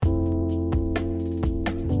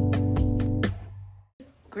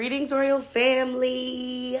Greetings, royal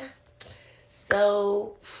family.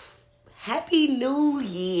 So, happy new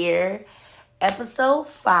year. Episode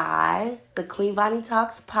 5, the Queen Bonnie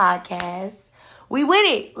Talks podcast. We with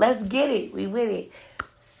it. Let's get it. We with it.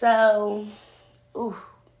 So,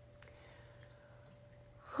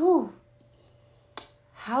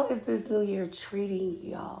 how is this new year treating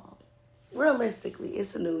y'all? Realistically,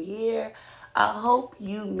 it's a new year. I hope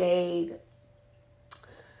you made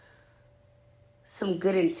some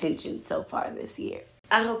good intentions so far this year.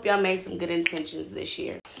 I hope y'all made some good intentions this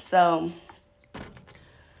year. So,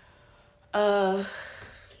 I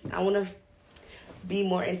want to be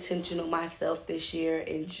more intentional myself this year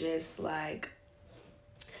and just like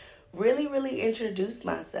really introduce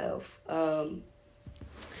myself and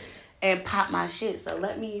pop my shit. So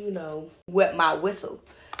let me, wet my whistle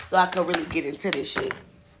so I can really get into this shit.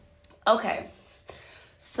 Okay.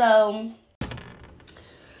 So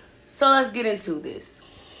let's get into this.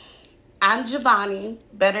 I'm Giovanni,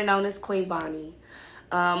 better known as Queen Bonnie.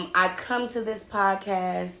 I come to this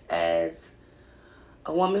podcast as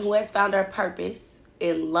a woman who has found her purpose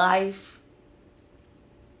in life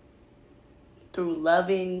through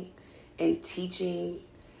loving and teaching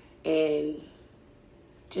and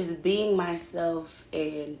just being myself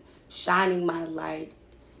and shining my light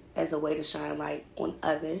as a way to shine light on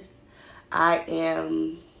others. I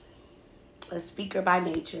am a speaker by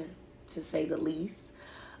nature, to say the least.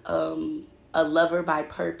 A lover by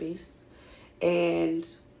purpose. And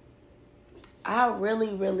I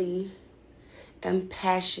really am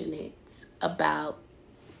passionate about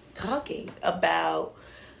talking, about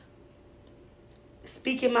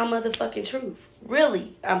speaking my motherfucking truth.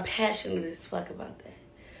 Really, I'm passionate as fuck about that.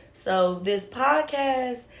 So this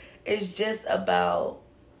podcast is just about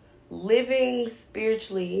living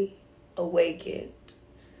spiritually awakened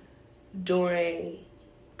during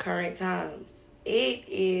current times. It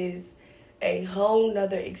is a whole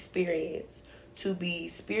nother experience to be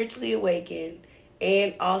spiritually awakened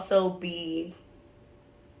and also be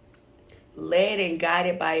led and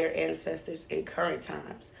guided by your ancestors in current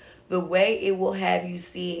times. The way it will have you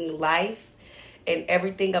seeing life and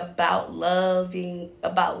everything about loving,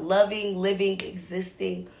 living,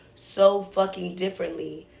 existing so fucking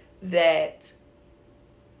differently that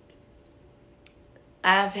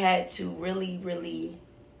I've had to really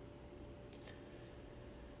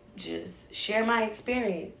just share my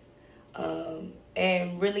experience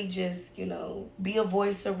and really just, be a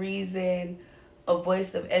voice of reason, a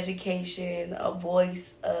voice of education, a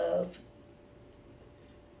voice of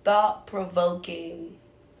thought-provoking,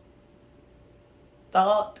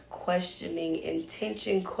 thought-questioning,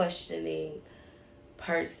 intention-questioning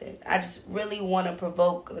person. I just really want to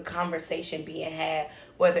provoke the conversation being had,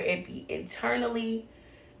 whether it be internally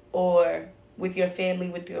or with your family,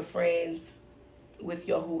 with your friends, with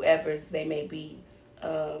your whoever's they may be.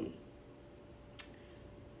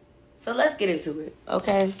 So let's get into it,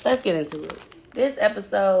 okay? Let's get into it. This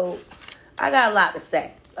episode, I got a lot to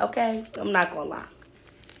say, okay? I'm not going to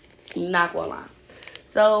lie.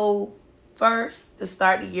 So first, to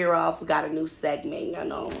start the year off, we got a new segment. I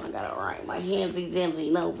know I got to write my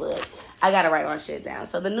handsy-dancy, but I got to write my shit down.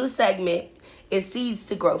 So the new segment is Seeds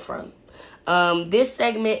to Grow From. This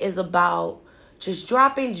segment is about just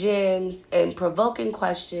dropping gems and provoking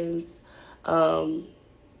questions on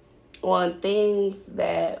things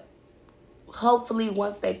that hopefully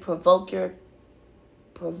once they provoke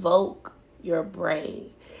your brain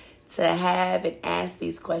to have and ask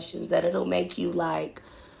these questions, that it'll make you like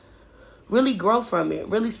really grow from it,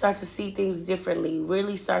 really start to see things differently,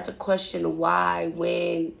 really start to question why,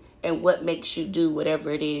 when, and what makes you do whatever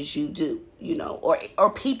it is you do, or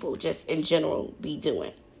people just in general be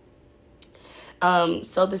doing.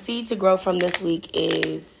 So the seed to grow from this week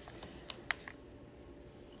is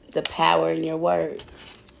the power in your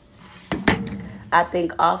words. I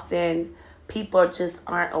think often people just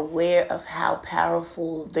aren't aware of how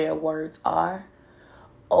powerful their words are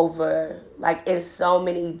in so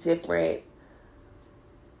many different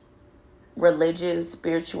religions,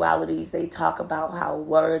 spiritualities. They talk about how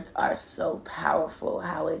words are so powerful,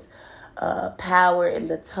 how it's power in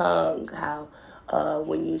the tongue, how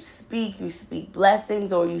when you speak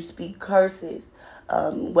blessings or you speak curses,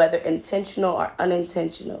 whether intentional or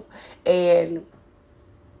unintentional. And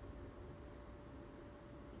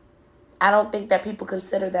I don't think that people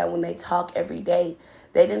consider that when they talk every day.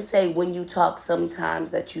 They didn't say when you talk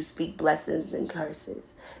sometimes that you speak blessings and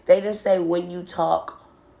curses. They didn't say when you talk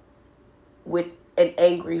with an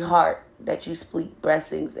angry heart that you speak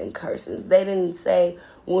blessings and curses. They didn't say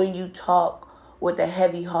when you talk with a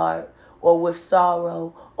heavy heart or with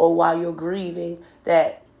sorrow or while you're grieving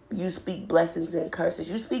that you speak blessings and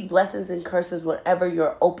curses. You speak blessings and curses whenever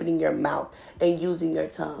you're opening your mouth and using your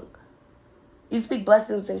tongue. You speak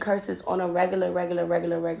blessings and curses on a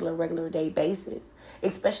regular day basis.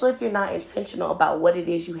 Especially if you're not intentional about what it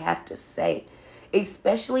is you have to say.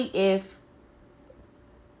 Especially if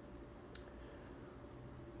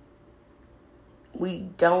we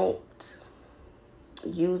don't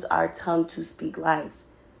use our tongue to speak life.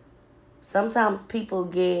 Sometimes people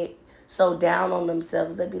get so down on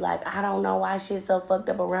themselves, they be like, I don't know why shit's so fucked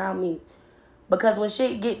up around me. Because when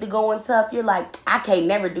shit get to going tough, you're like, I can't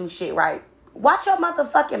never do shit right. Watch your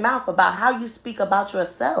motherfucking mouth about how you speak about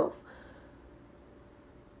yourself.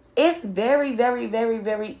 It's very,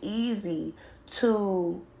 very easy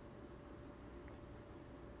to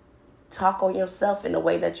talk on yourself in a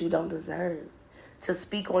way that you don't deserve. To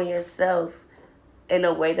speak on yourself in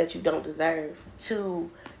a way that you don't deserve.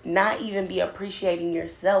 To not even be appreciating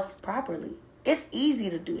yourself properly. It's easy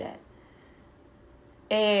to do that.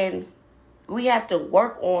 And we have to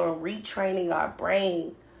work on retraining our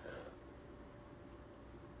brain.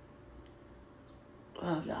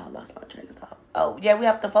 Oh, y'all, I lost my train of thought. Oh, yeah, we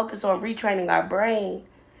have to focus on retraining our brain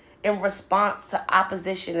in response to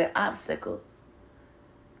opposition and obstacles.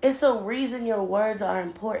 It's a reason your words are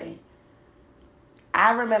important.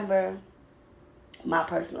 I remember my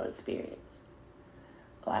personal experience.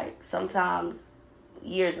 Like, sometimes,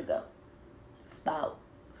 years ago, about,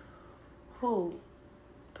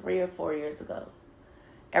 3 or 4 years ago,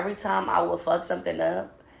 every time I would fuck something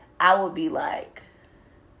up, I would be like,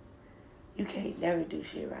 you can't never do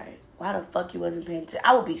shit right. Why the fuck you wasn't paying attention?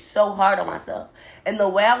 I would be so hard on myself. And the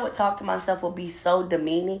way I would talk to myself would be so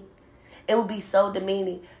demeaning. It would be so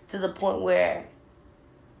demeaning to the point where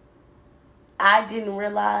I didn't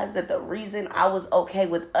realize that the reason I was okay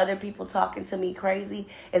with other people talking to me crazy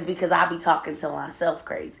is because I be talking to myself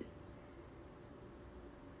crazy.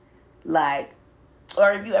 Like,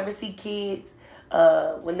 or if you ever see kids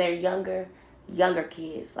when they're younger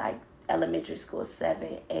kids, like elementary school,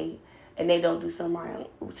 7, 8, and they don't do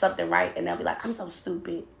something right, and they'll be like, I'm so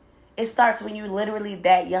stupid. It starts when you're literally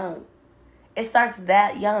that young. It starts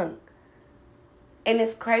that young. And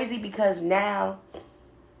it's crazy because now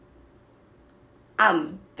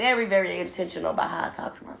I'm very, very intentional about how I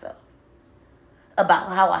talk to myself. About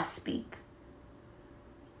how I speak.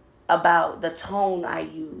 About the tone I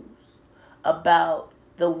use. About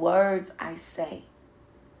the words I say.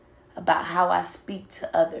 About how I speak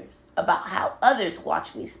to others. About how others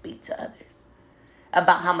watch me speak to others.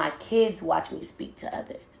 About how my kids watch me speak to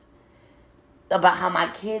others. About how my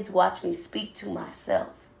kids watch me speak to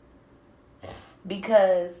myself.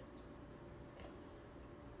 Because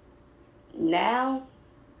now,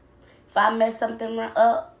 if I mess something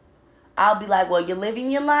up, I'll be like, well, you live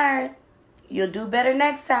and you learn. You'll do better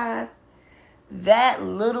next time. That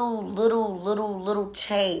little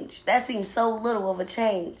change. That seems so little of a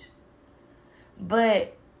change.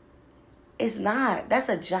 But it's not. That's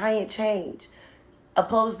a giant change.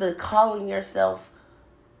 Opposed to calling yourself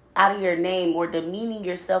out of your name or demeaning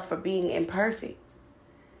yourself for being imperfect.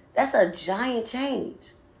 That's a giant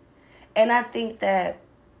change. And I think that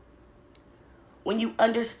when you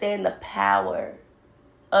understand the power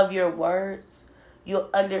of your words, you'll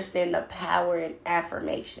understand the power in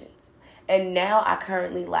affirmations. And now I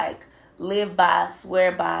currently live by,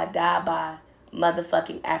 swear by, die by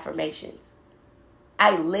motherfucking affirmations.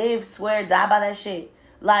 I live, swear, die by that shit.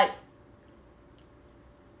 Like,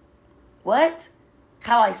 what?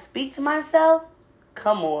 How I speak to myself?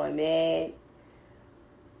 Come on, man.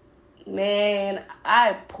 Man,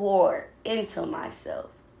 I pour into myself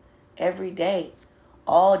every day,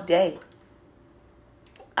 all day.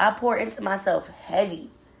 I pour into myself heavy,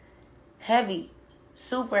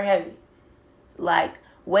 super heavy. Like,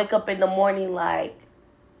 wake up in the morning, like,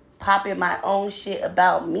 popping my own shit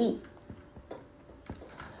about me.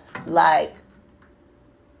 Like,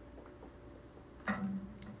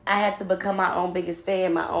 I had to become my own biggest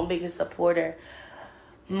fan, my own biggest supporter,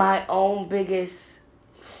 my own biggest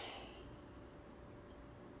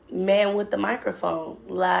man with the microphone.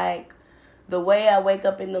 Like, the way I wake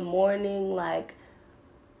up in the morning, like,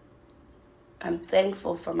 I'm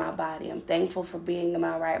thankful for my body. I'm thankful for being in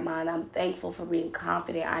my right mind. I'm thankful for being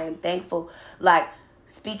confident. I am thankful, like,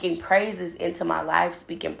 speaking praises into my life,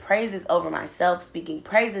 speaking praises over myself, speaking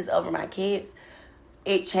praises over my kids.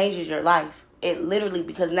 It changes your life. It literally,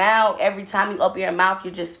 because now every time you open your mouth,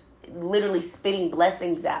 you're just literally spitting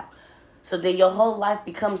blessings out. So then your whole life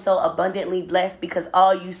becomes so abundantly blessed because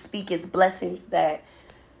all you speak is blessings that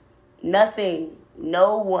nothing,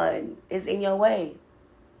 no one is in your way.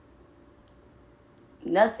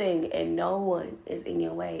 Nothing and no one is in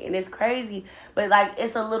your way. And it's crazy, but like,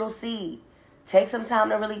 it's a little seed. Take some time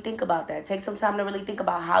to really think about that. Take some time to really think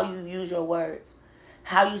about how you use your words,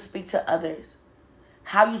 how you speak to others,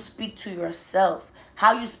 how you speak to yourself,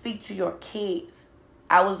 how you speak to your kids.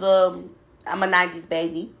 I'm a 90s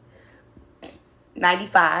baby.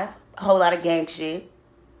 95, a whole lot of gang shit.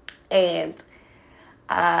 And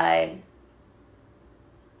I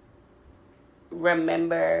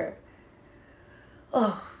remember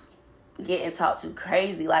getting taught to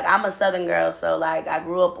crazy. Like, I'm a Southern girl, so like, I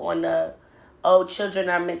grew up on the children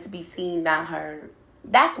are meant to be seen, not heard.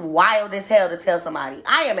 That's wild as hell to tell somebody.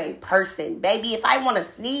 I am a person, baby. If I want to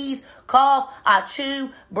sneeze, cough, I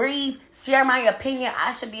chew, breathe, share my opinion,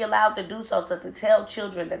 I should be allowed to do so. So to tell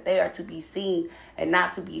children that they are to be seen and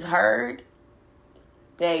not to be heard,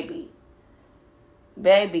 baby.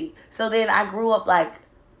 So then I grew up, like,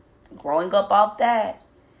 growing up off that,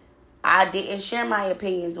 I didn't share my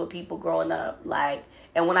opinions with people growing up. Like,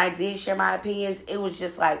 and when I did share my opinions, it was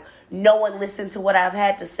just like, no one listened to what I've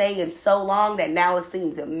had to say in so long that now it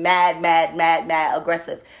seems mad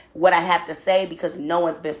aggressive what I have to say because no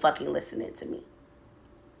one's been fucking listening to me.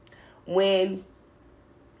 When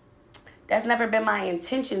that's never been my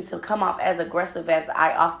intention to come off as aggressive as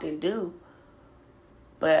I often do.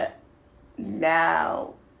 But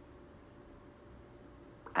now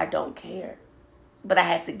I don't care. But I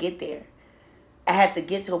had to get there. I had to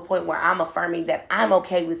get to a point where I'm affirming that I'm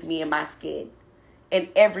okay with me and my skin in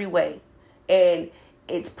every way. And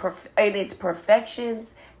its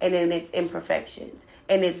perfections and in its imperfections.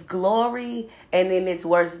 In its glory and in its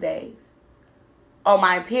worst days. On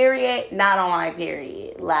my period, not on my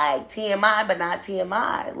period. Like, TMI, but not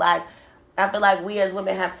TMI. Like, I feel like we as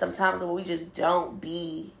women have some times where we just don't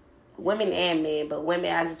be, women and men, but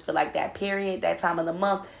women, I just feel like that period, that time of the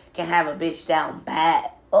month, can have a bitch down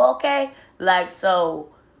bad. Okay? Like, so,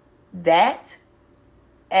 that,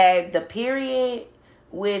 and the period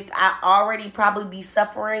with, I already probably be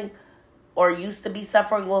suffering, or used to be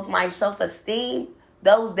suffering with my self-esteem,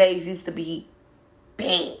 those days used to be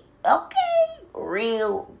bad. Okay?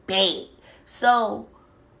 Real bad. So,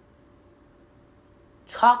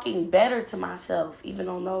 talking better to myself, even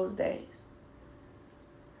on those days.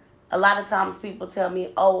 A lot of times people tell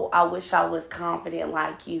me, oh, I wish I was confident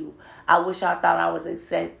like you. I wish I thought I was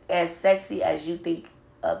as sexy as you think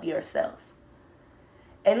of yourself.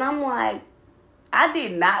 And I'm like, I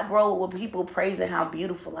did not grow up with people praising how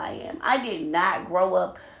beautiful I am. I did not grow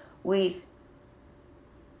up without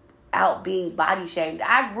being body shamed.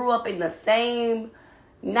 I grew up in the same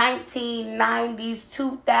 1990s,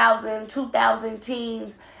 2000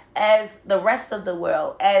 teens as the rest of the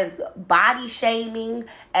world, as body shaming,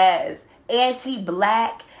 as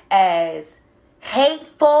anti-black, as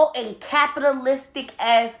hateful and capitalistic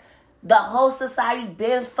as the whole society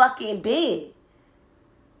been fucking been.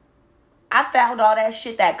 I found all that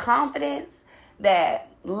shit, that confidence,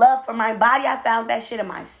 that love for my body, I found that shit in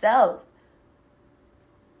myself.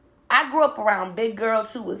 I grew up around big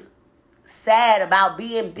girls who was sad about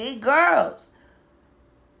being big girls,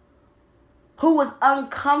 who was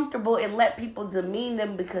uncomfortable and let people demean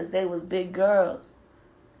them because they was big girls.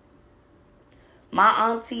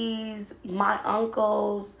 My aunties, my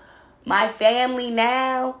uncles, my family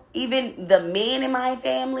now, even the men in my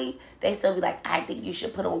family, they still be like, I think you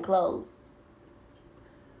should put on clothes.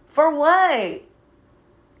 For what?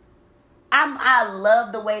 I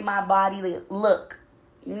love the way my body look,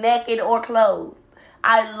 naked or clothed.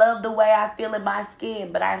 I love the way I feel in my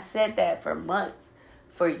skin, but I said that for months,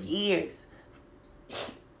 for years.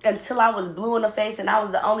 Until I was blue in the face and I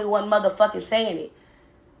was the only one motherfucking saying it.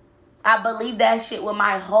 I believe that shit with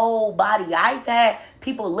my whole body. I've had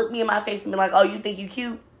people look me in my face and be like, oh, you think you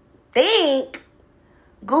cute? Think?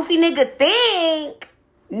 Goofy nigga, think?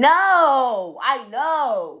 No, I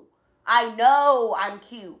know I'm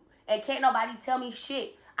cute. And can't nobody tell me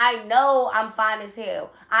shit. I know I'm fine as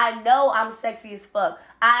hell. I know I'm sexy as fuck.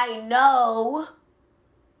 I know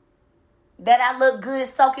that I look good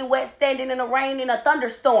soaking wet, standing in the rain in a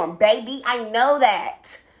thunderstorm, baby. I know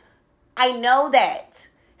that.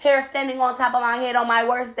 Hair standing on top of my head on my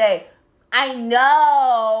worst day. I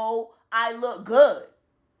know I look good.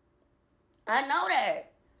 I know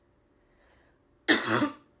that.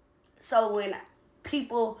 So when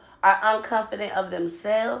people are unconfident of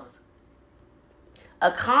themselves, a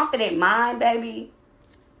confident mind, baby,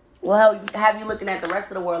 will have you looking at the rest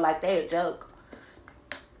of the world like they a joke.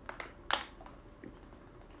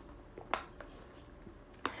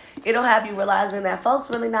 It'll have you realizing that folks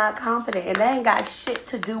really not confident and they ain't got shit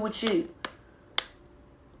to do with you.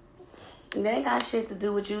 They ain't got shit to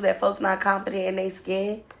do with you that folks not confident in their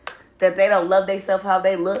skin. That they don't love themselves how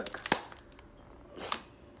they look.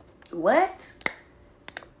 What?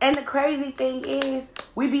 And the crazy thing is,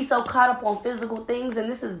 we be so caught up on physical things, and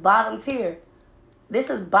this is bottom tier. This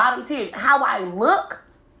is bottom tier. How I look,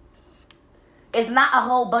 it's not a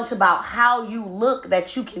whole bunch about how you look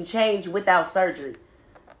that you can change without surgery.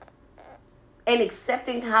 And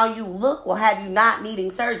accepting how you look will have you not needing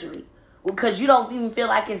surgery. Because you don't even feel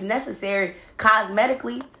like it's necessary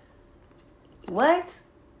cosmetically. What?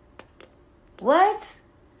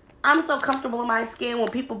 I'm so comfortable in my skin when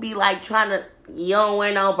people be like trying to, you don't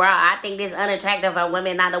wear no bra. I think this unattractive for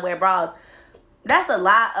women not to wear bras. That's a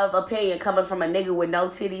lot of opinion coming from a nigga with no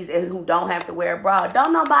titties and who don't have to wear a bra.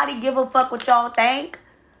 Don't nobody give a fuck what y'all think.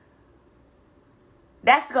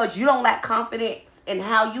 That's because you don't lack confidence in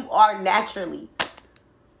how you are naturally.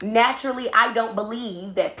 Naturally, I don't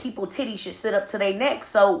believe that people titties should sit up to their neck.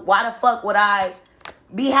 So why the fuck would I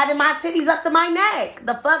be having my titties up to my neck?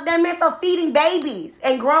 The fuck, that meant for feeding babies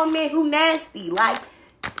and grown men who nasty. Like,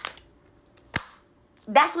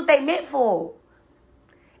 that's what they meant for.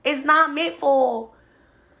 It's not meant for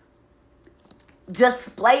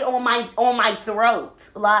display on my throat.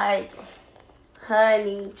 Like,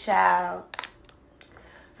 honey, child.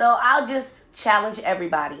 So I'll just challenge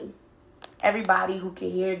everybody. Everybody who can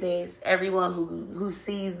hear this, everyone who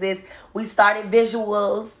sees this. We started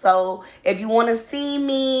visuals, so if you want to see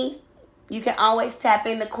me, you can always tap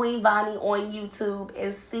into Queen Vonnie on YouTube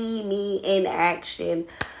and see me in action.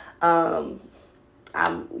 Y'all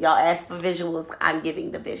ask for visuals, I'm giving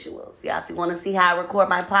the visuals. Y'all want to see how I record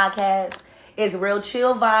my podcast? It's real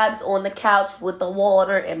chill vibes on the couch with the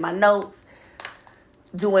water and my notes,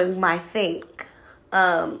 doing my thing.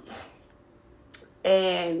 And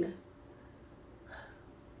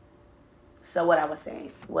so what I was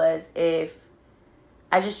saying was, if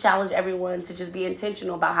I just challenge everyone to just be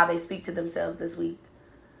intentional about how they speak to themselves this week.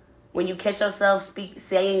 When you catch yourself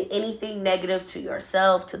saying anything negative to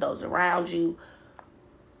yourself, to those around you,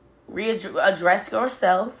 address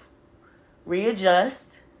yourself,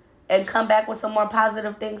 readjust, and come back with some more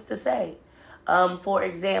positive things to say. For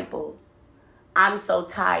example, I'm so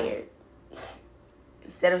tired.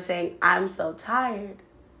 Instead of saying, I'm so tired,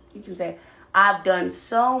 you can say, I've done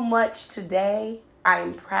so much today. I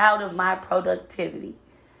am proud of my productivity.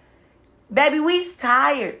 Baby, we's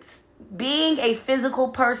tired. Being a physical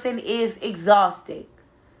person is exhausting.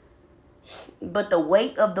 But the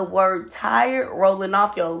weight of the word tired rolling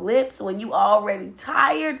off your lips when you already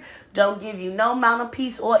tired don't give you no amount of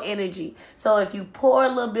peace or energy. So if you pour a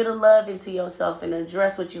little bit of love into yourself and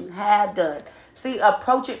address what you have done, see,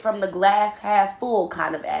 approach it from the glass half full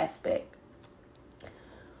kind of aspect.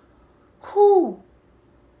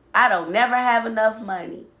 I don't never have enough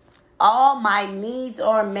money. All my needs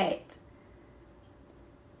are met.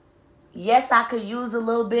 Yes, I could use a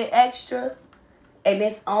little bit extra, and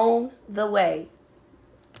it's on the way.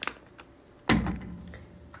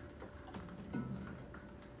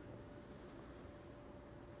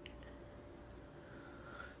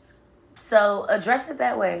 So address it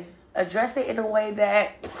that way. Address it in a way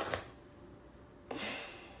that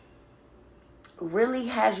really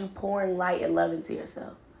has you pouring light and love into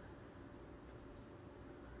yourself.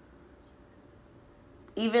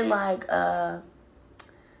 Even like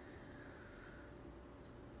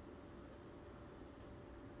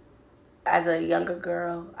as a younger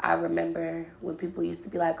girl, I remember when people used to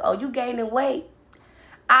be like, oh, you gaining weight.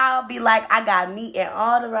 I'll be like, I got meat in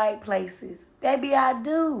all the right places. Baby, I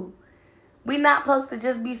do. We not supposed to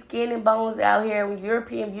just be skin and bones out here when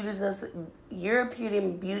European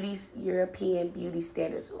beauty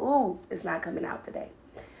standards. Ooh, it's not coming out today.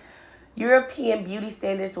 European beauty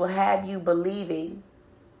standards will have you believing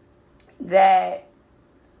that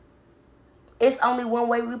it's only one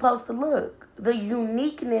way we're supposed to look. The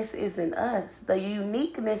uniqueness is in us. The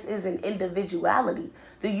uniqueness is in individuality.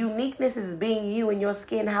 The uniqueness is being you and your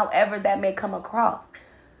skin, however that may come across.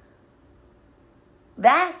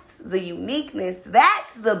 That's the uniqueness.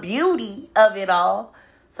 That's the beauty of it all.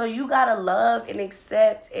 So you gotta love and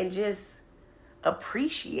accept and just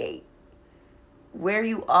appreciate where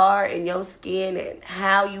you are in your skin and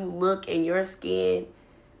how you look in your skin,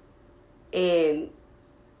 and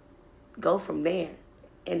go from there.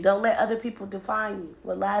 And don't let other people define you.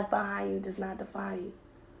 What lies behind you does not define you.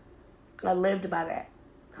 I lived by that.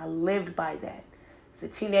 As a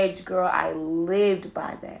teenage girl, I lived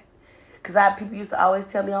by that. Because people used to always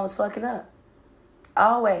tell me I was fucking up.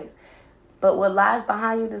 Always. But what lies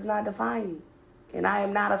behind you does not define you. And I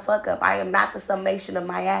am not a fuck up. I am not the summation of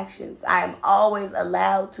my actions. I am always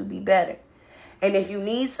allowed to be better. And if you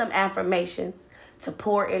need some affirmations to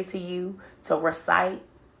pour into you, to recite,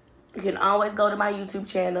 You can always go to my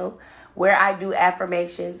YouTube channel where I do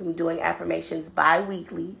affirmations. I'm doing affirmations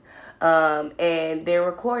bi-weekly, and they're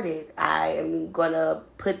recorded. I am going to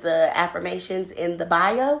put the affirmations in the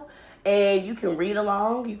bio, and you can read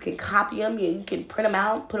along. You can copy them. You can print them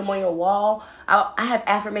out, put them on your wall. I have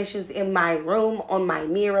affirmations in my room, on my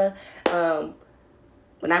mirror.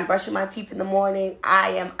 When I'm brushing my teeth in the morning,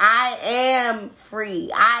 I am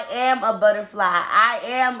free. I am a butterfly. I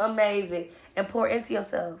am amazing. And pour into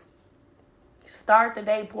yourself. Start the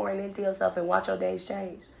day pouring into yourself and watch your days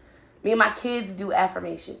change. Me and my kids do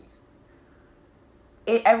affirmations.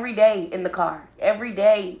 Every day in the car. Every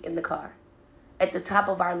day in the car. At the top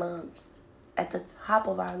of our lungs. At the top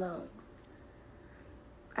of our lungs.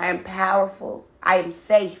 I am powerful. I am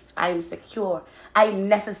safe. I am secure. I am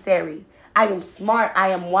necessary. I am smart. I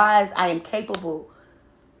am wise. I am capable.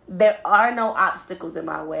 There are no obstacles in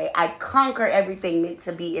my way. I conquer everything meant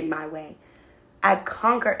to be in my way. I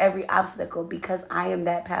conquer every obstacle because I am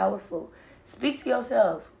that powerful. Speak to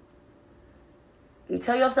yourself. And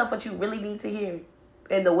tell yourself what you really need to hear.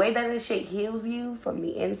 And the way that this shit heals you from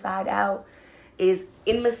the inside out is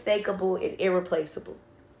unmistakable and irreplaceable.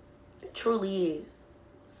 It truly is.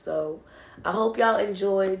 So I hope y'all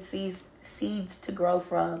enjoyed Seeds to Grow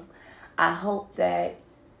From. I hope that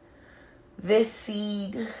this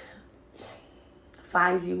seed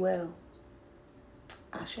finds you well.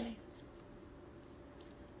 Ashe.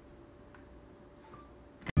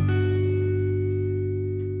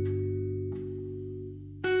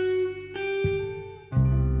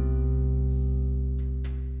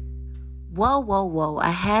 Whoa. I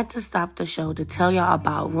had to stop the show to tell y'all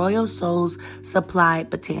about Royal Souls Supply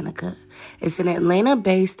Botanica. It's an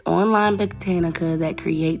Atlanta-based online botanica that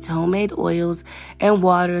creates homemade oils and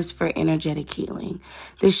waters for energetic healing.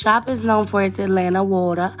 The shop is known for its Atlanta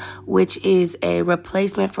water, which is a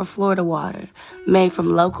replacement for Florida water, made from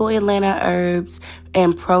local Atlanta herbs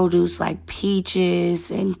and produce like peaches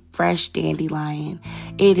and fresh dandelion.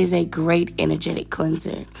 It is a great energetic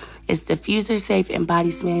cleanser. It's diffuser safe and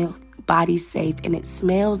body safe, and it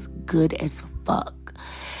smells good as fuck.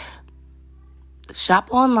 Shop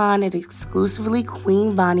online at exclusively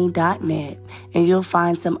queenbonnie.net, and you'll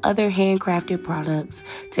find some other handcrafted products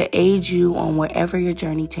to aid you on wherever your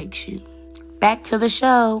journey takes you. Back to the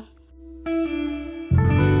show.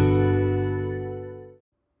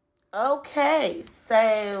 Okay,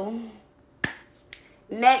 so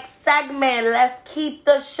next segment, let's keep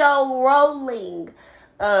the show rolling.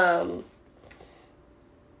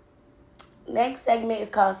 Next segment is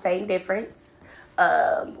called Same Difference.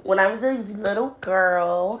 When I was a little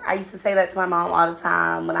girl, I used to say that to my mom all the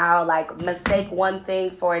time when I would mistake one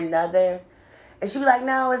thing for another. And she'd be like,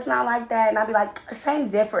 no, it's not like that. And I'd be like, same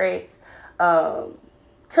difference.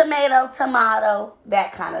 Tomato,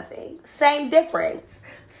 that kind of thing. Same difference.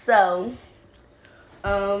 So,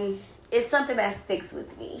 it's something that sticks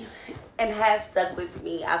with me and has stuck with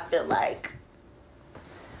me, I feel like,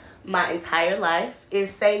 my entire life.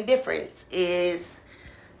 Is same difference.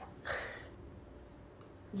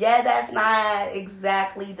 Yeah, that's not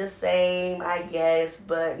exactly the same, I guess,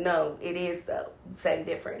 but no, it is though. Same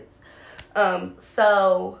difference.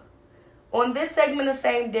 So on this segment of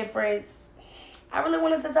Same Difference, I really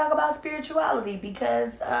wanted to talk about spirituality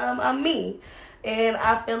because I'm me. And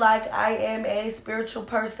I feel like I am a spiritual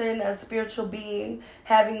person, a spiritual being,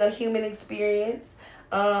 having a human experience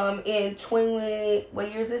in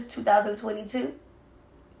 2022.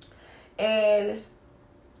 And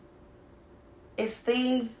it's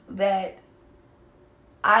things that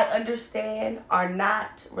I understand are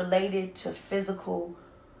not related to physical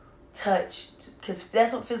touch, because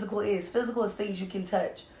that's what physical is. Physical is things you can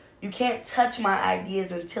touch. You can't touch my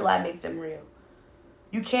ideas until I make them real.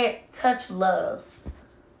 You can't touch love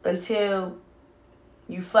until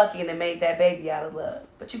you fucking and made that baby out of love.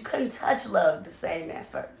 But you couldn't touch love the same at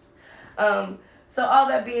first. So all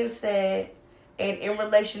that being said, and in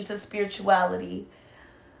relation to spirituality,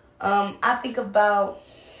 I think about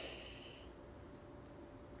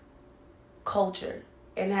culture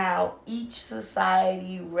and how each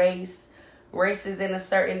society, races in a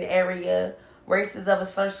certain area, races of a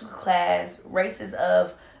social class, races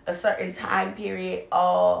of a certain time period,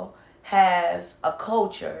 all have a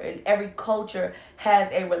culture, and every culture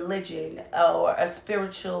has a religion or a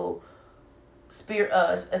spirituality.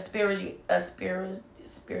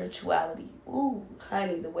 Ooh,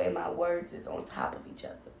 honey, the way my words is on top of each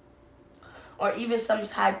other. Or even some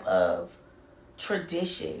type of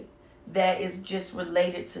tradition that is just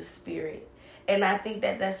related to spirit. And I think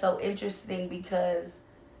that that's so interesting because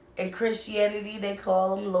in Christianity, they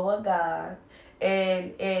call him Lord God.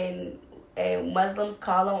 And Muslims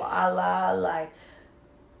call him Allah. Like,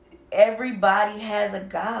 everybody has a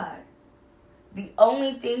God. The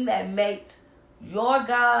only thing that makes your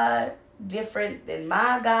God different than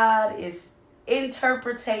my God is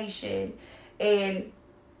interpretation and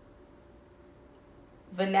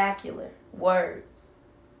vernacular words.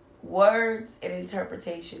 Words and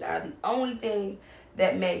interpretation are the only thing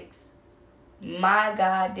that makes my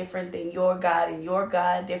God different than your God, and your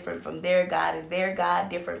God different from their God, and their God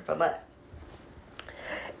different from us.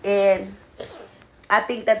 And I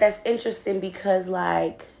think that that's interesting because,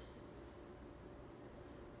 like,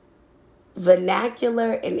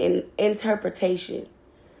 vernacular and interpretation,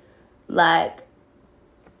 like,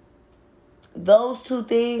 those two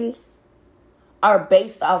things are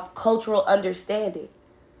based off cultural understanding.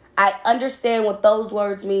 I understand what those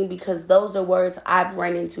words mean because those are words I've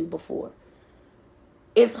run into before.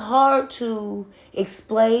 It's hard to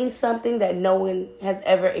explain something that no one has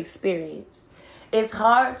ever experienced. It's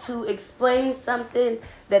hard to explain something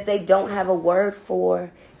that they don't have a word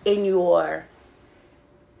for in your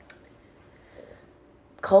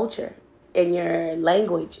culture, in your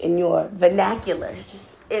language, in your vernacular.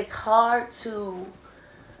 It's hard to,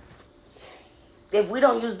 if we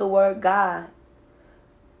don't use the word God,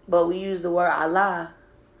 but we use the word Allah,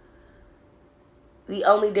 the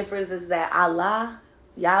only difference is that Allah,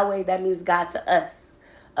 Yahweh, that means God to us,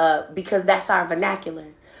 because that's our vernacular.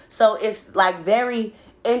 So it's like very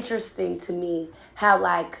interesting to me how,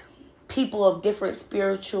 like, people of different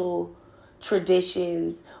spiritual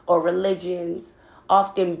traditions or religions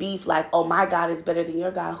often beef like, oh, my God is better than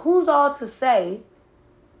your God. Who's all to say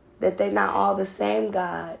that they're not all the same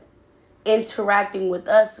God interacting with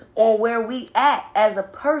us on where we at as a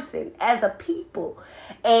person, as a people?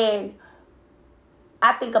 And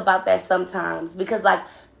I think about that sometimes because, like,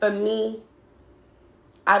 for me,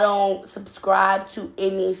 I don't subscribe to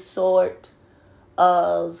any sort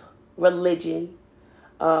of religion.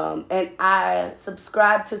 And I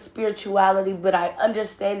subscribe to spirituality, but I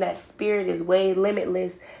understand that spirit is way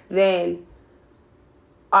limitless than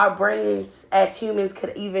our brains as humans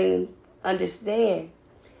could even understand.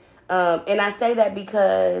 And I say that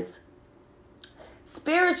because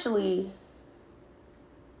spiritually,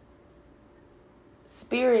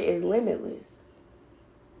 spirit is limitless.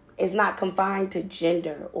 It's not confined to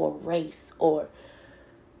gender or race or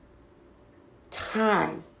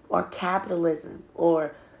time or capitalism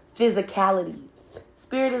or physicality.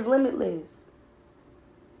 Spirit is limitless.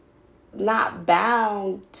 Not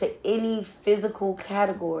bound to any physical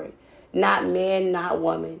category. Not man, not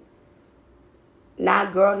woman.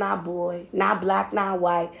 Not girl, not boy. Not black, not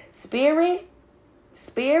white. Spirit, the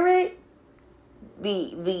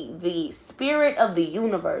spirit of the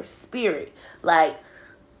universe, spirit, like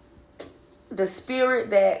the spirit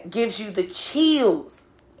that gives you the chills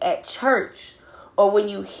at church, or when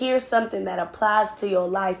you hear something that applies to your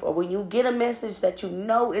life, or when you get a message that you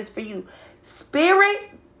know is for you.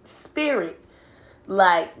 Spirit,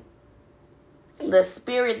 like the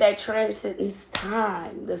spirit that transcends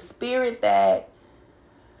time, the spirit that,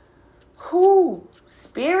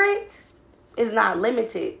 spirit is not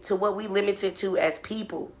limited to what we limited to as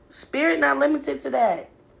people. Spirit not limited to that.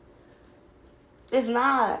 It's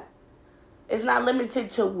not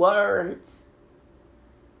limited to words.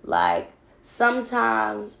 Like,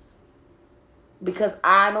 sometimes, because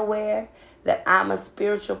I'm aware that I'm a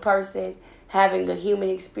spiritual person having a human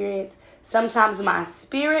experience, sometimes my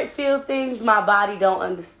spirit feel things my body don't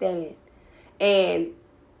understand. And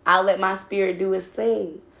I let my spirit do its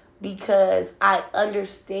thing because I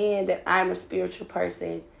understand that I'm a spiritual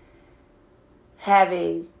person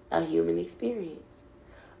having a human experience.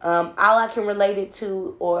 All I can relate it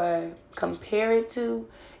to or compare it to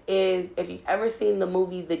is if you've ever seen the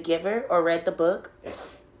movie The Giver or read the book.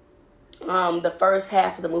 The first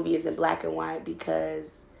half of the movie is in black and white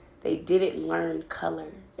because they didn't learn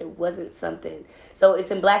color. It wasn't something. So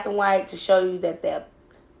it's in black and white to show you that the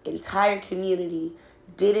entire community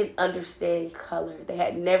didn't understand color. They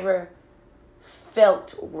had never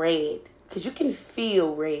felt red. Because you can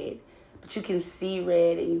feel red, but you can see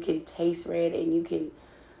red and you can taste red and you can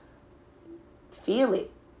feel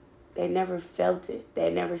it. They never felt it. They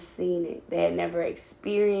had never seen it. They had never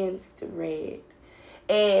experienced red.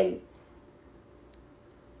 And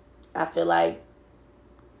I feel like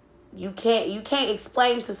you can't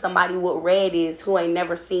explain to somebody what red is who ain't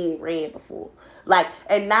never seen red before. Like,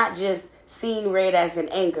 and not just seeing red as in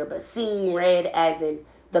anger, but seeing red as in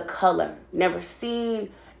the color. Never seen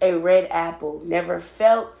a red apple. Never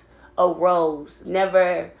felt a rose.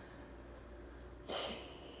 Never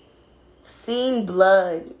seen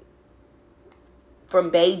blood from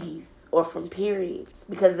babies or from periods.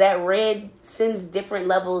 Because that red sends different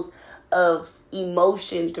levels of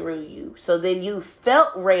emotion through you. So then you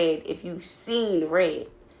felt red if you've seen red.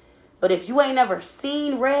 But if you ain't never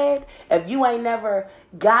seen red, if you ain't never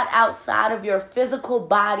got outside of your physical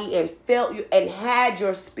body and felt you and had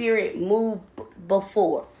your spirit move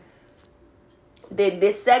before, then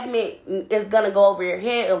this segment is going to go over your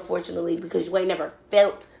head, unfortunately, because you ain't never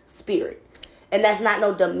felt spirit. And that's not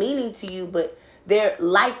no demeaning to you, but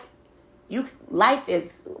life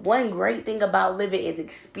is, one great thing about living is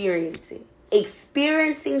experiencing.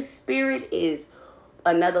 Experiencing spirit is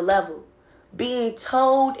another level. Being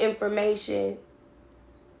told information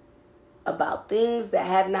about things that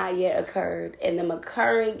have not yet occurred and them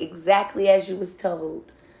occurring exactly as you was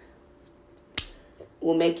told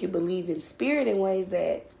will make you believe in spirit in ways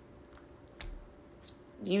that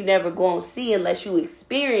you never gonna see unless you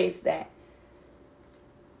experience that.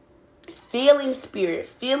 Feeling spirit,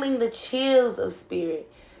 feeling the chills of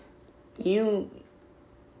spirit.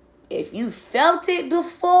 If you felt it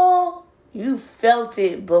before, you felt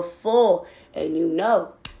it before. And you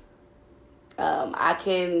know, I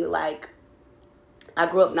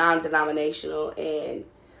grew up non-denominational and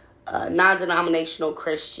non-denominational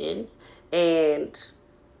Christian, and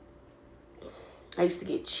I used to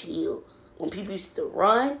get chills. When people used to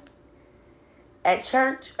run at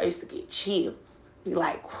church, I used to get chills.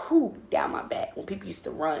 Like, whoo, down my back when people used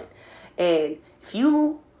to run. And if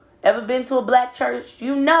you ever been to a black church,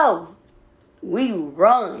 you know, we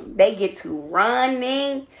run. They get to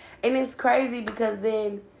running. And it's crazy because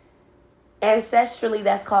then ancestrally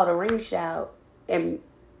that's called a ring shout. And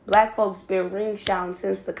black folks been ring shouting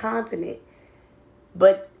since the continent.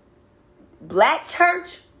 But black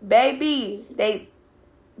church, baby,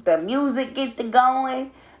 the music get the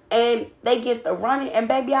going and they get the running. And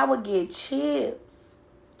baby, I would get chills.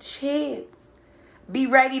 Chills. Be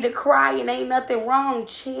ready to cry and ain't nothing wrong.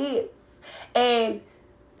 Chills. And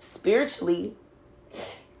spiritually,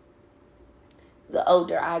 the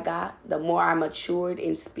older I got, the more I matured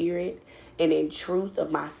in spirit and in truth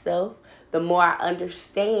of myself, the more I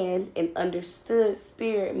understand and understood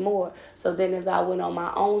spirit more. So then as I went on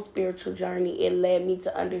my own spiritual journey, it led me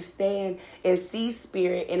to understand and see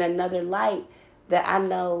spirit in another light that I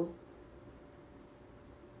know.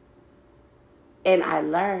 And I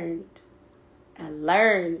learned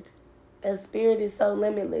that spirit is so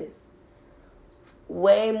limitless.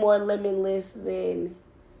 Way more limitless than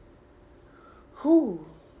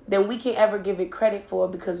we can ever give it credit for,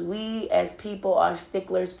 because we as people are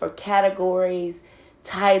sticklers for categories,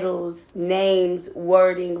 titles, names,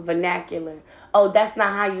 wording, vernacular. Oh, that's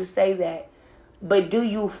not how you say that. But do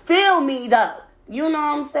you feel me though? You know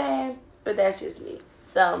what I'm saying? But that's just me.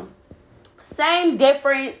 So, same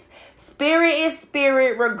difference. Spirit is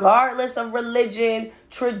spirit regardless of religion,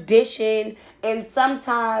 tradition, and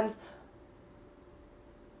sometimes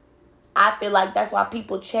I feel like that's why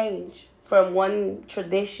people change from one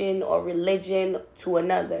tradition or religion to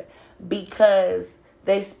another, because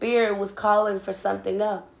their spirit was calling for something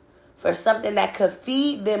else, for something that could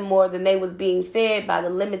feed them more than they was being fed by the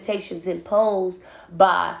limitations imposed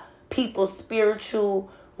by people's spiritual,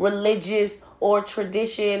 religious, or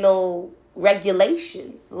traditional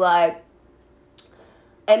regulations. Like,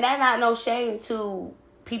 and that's not no shame to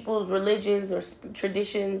people's religions or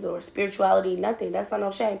traditions or spirituality, nothing. That's not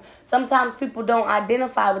no shame. Sometimes people don't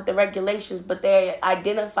identify with the regulations, but they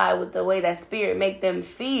identify with the way that spirit make them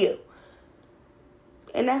feel.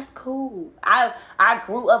 And that's cool. I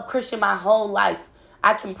grew up Christian my whole life.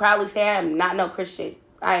 I can proudly say I am not no Christian.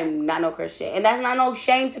 I am not no Christian. And that's not no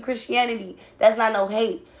shame to Christianity. That's not no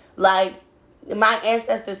hate. Like, my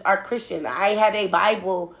ancestors are Christian. I have a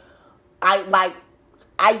Bible.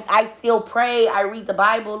 I still pray. I read the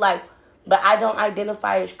Bible. But I don't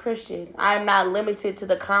identify as Christian. I am not limited to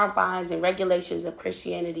the confines and regulations of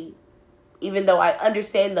Christianity, even though I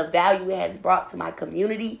understand the value it has brought to my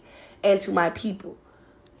community and to my people.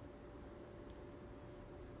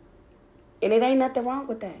 And it ain't nothing wrong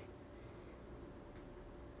with that.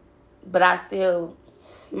 But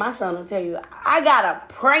my son will tell you, I got a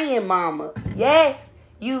praying mama. Yes,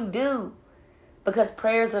 you do. Because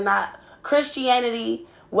prayers are not, Christianity,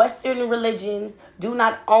 Western religions do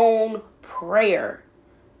not own prayer.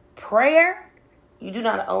 Prayer, you do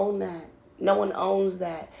not own that. No one owns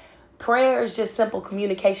that. Prayer is just simple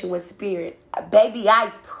communication with spirit. Baby,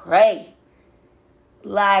 I pray.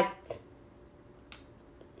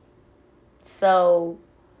 So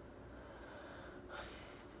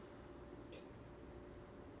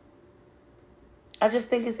I just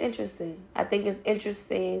think it's interesting. I think it's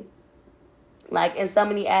interesting, in so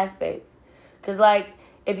many aspects. Because,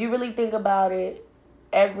 if you really think about it,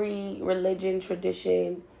 every religion,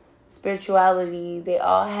 tradition, spirituality, they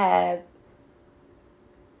all have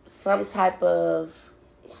some type of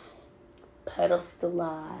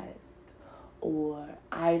pedestalized or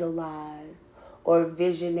idolized or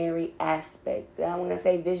visionary aspects. And when I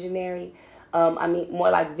say visionary, I mean more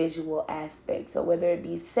like visual aspects. So whether it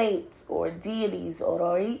be saints or deities or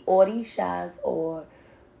orishas or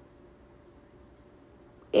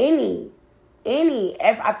any,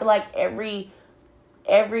 I feel like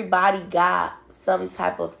everybody got some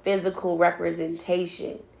type of physical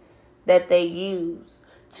representation that they use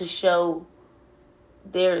to show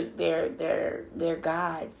their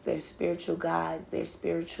guides, their spiritual guides, their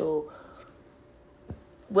spiritual,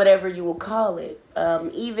 whatever you will call it.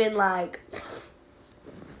 Even like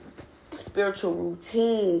spiritual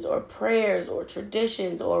routines or prayers or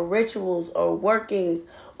traditions or rituals or workings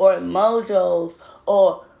or mojos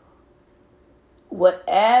or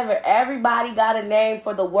whatever. Everybody got a name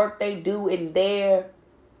for the work they do in their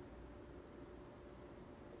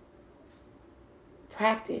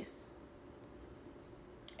practice.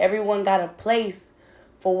 Everyone got a place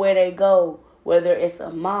for where they go, whether it's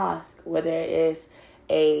a mosque, whether it's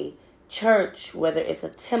a church, whether it's a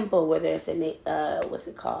temple, whether it's in what's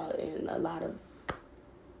it called, in a lot of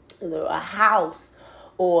a house,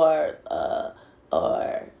 or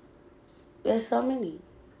there's so many.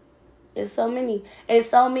 It's so many. And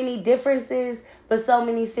so many differences, but so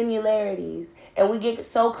many similarities. And we get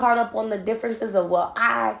so caught up on the differences of, well,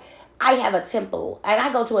 I have a temple, and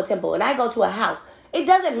I go to a temple, and I go to a house. It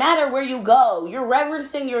doesn't matter where you go. You're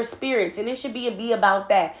reverencing your spirits, and it should be about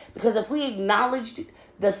that. Because if we acknowledged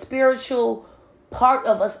the spiritual part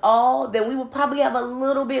of us all, then we would probably have a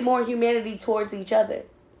little bit more humanity towards each other.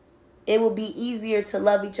 It will be easier to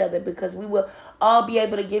love each other because we will all be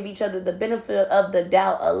able to give each other the benefit of the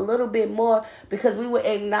doubt a little bit more, because we will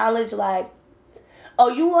acknowledge, like, oh,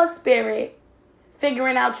 you are spirit,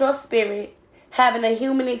 figuring out your spirit, having a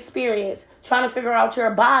human experience, trying to figure out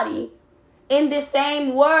your body in this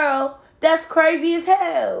same world. That's crazy as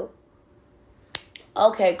hell.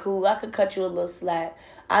 Okay, cool. I could cut you a little slack.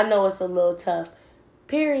 I know it's a little tough.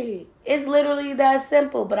 Period. It's literally that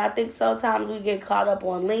simple. But I think sometimes we get caught up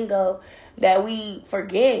on lingo that we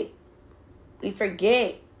forget. We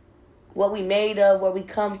forget what we made of, where we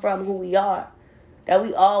come from, who we are. That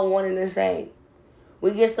we all one and the same.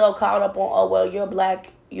 We get so caught up on, oh, well, you're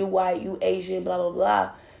black, you white, you Asian, blah, blah,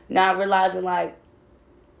 blah. Not realizing, like,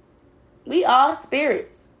 we all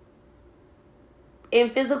spirits in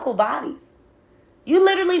physical bodies. You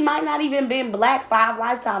literally might not even been black 5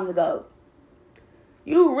 lifetimes ago.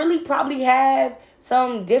 You really probably have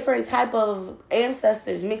some different type of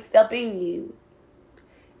ancestors mixed up in you.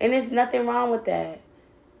 And there's nothing wrong with that.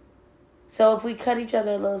 So if we cut each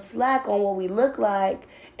other a little slack on what we look like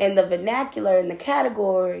and the vernacular and the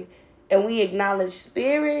category, and we acknowledge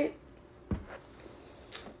spirit,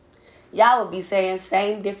 y'all would be saying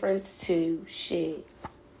same difference too. Shit.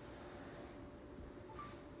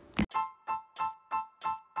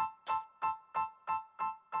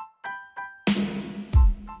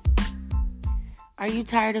 Are you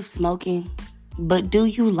tired of smoking? But do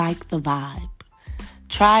you like the vibe?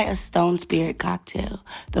 Try a Stone Spirit cocktail,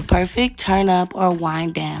 the perfect turn up or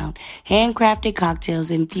wind down, handcrafted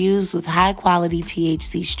cocktails infused with high quality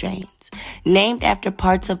THC strains, named after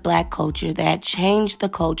parts of Black culture that changed the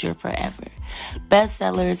culture forever.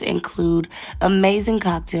 Bestsellers include amazing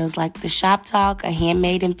cocktails like the Shop Talk, a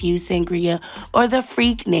handmade infused sangria, or the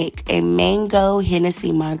Freaknik, a mango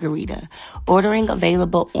Hennessy margarita. Ordering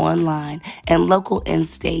available online and local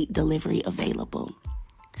in-state delivery available.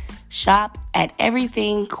 Shop at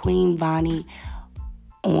Everything Queen Vonnie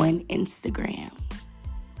on Instagram.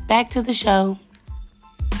 Back to the show.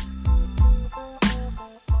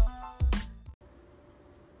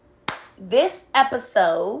 This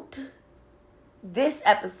episode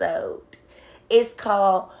is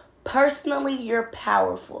called Personally You're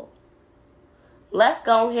Powerful. Let's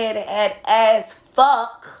go ahead and add as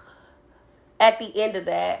fuck at the end of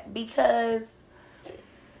that, because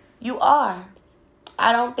you are.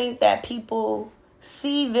 I don't think that people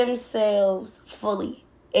see themselves fully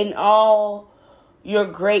in all your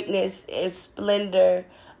greatness and splendor.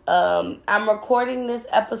 I'm recording this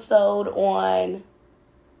episode on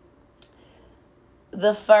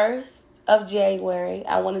the 1st of January.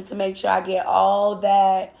 I wanted to make sure I get all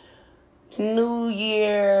that new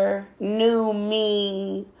year, new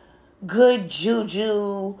me, good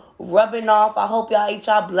juju rubbing off. I hope y'all eat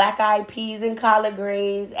y'all black-eyed peas and collard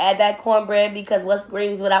greens. Add that cornbread, because what's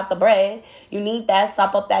greens without the bread? You need that.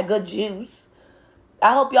 Sop up that good juice.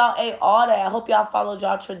 I hope y'all ate all that. I hope y'all followed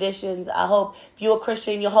y'all traditions. I hope if you're a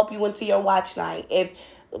Christian, I hope you went to your watch night.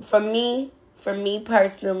 For for me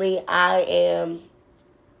personally, I am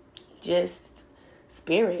just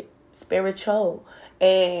spiritual.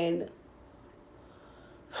 And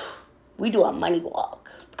we do a money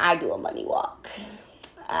walk. I do a money walk.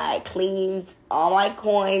 I cleaned all my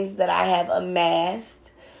coins that I have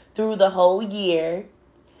amassed through the whole year.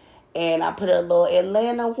 And I put a little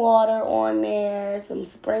Atlanta water on there, some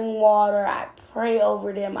spring water. I pray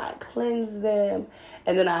over them. I cleanse them.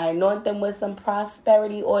 And then I anoint them with some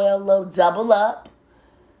prosperity oil, little double up.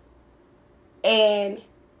 And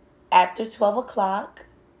after 12 o'clock,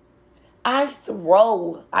 I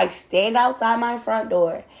stand outside my front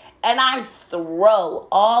door and I throw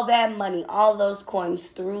all that money, all those coins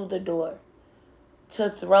through the door to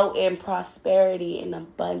throw in prosperity and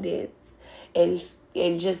abundance and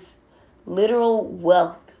just literal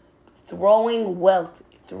wealth, throwing wealth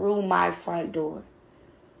through my front door.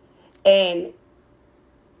 And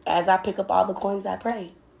as I pick up all the coins, I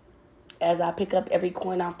pray. As I pick up every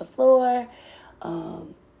coin off the floor,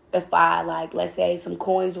 if I, let's say some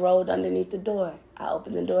coins rolled underneath the door, I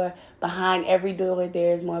open the door. Behind every door,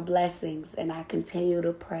 there's more blessings, and I continue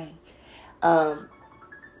to pray.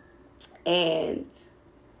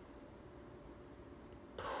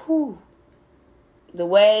 The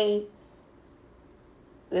way,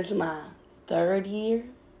 this is my 3rd year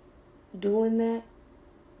doing that,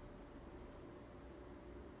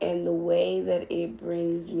 and the way that it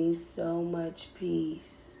brings me so much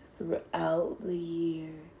peace throughout the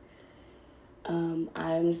year.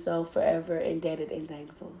 I'm so forever indebted and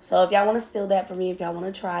thankful. So if y'all want to steal that from me, if y'all want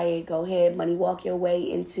to try it, go ahead. Money walk your way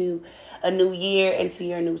into a new year, into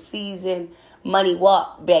your new season. Money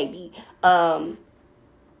walk, baby. And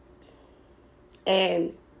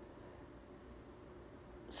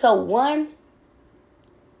so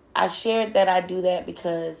I shared that I do that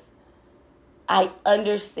because I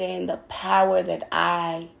understand the power that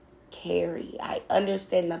I carry. I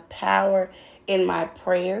understand the power in my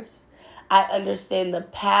prayers. I understand the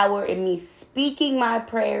power in me speaking my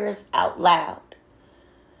prayers out loud.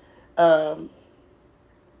 And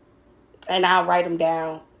I'll write them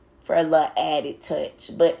down for a little added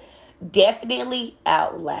touch. But definitely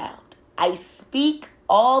out loud. I speak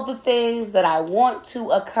all the things that I want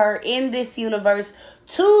to occur in this universe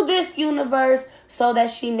to this universe so that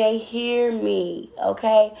she may hear me.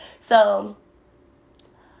 Okay? So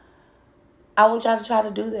I want y'all to try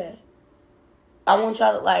to do that. I want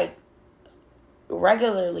y'all to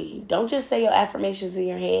regularly. Don't just say your affirmations in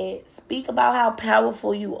your head. Speak about how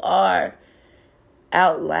powerful you are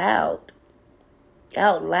out loud.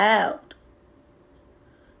 Out loud.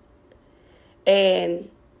 And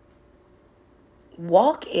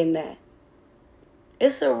walk in that.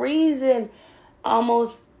 It's a reason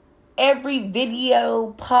almost every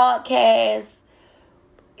video, podcast,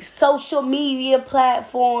 social media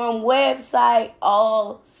platform, website,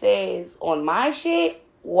 all says on my shit,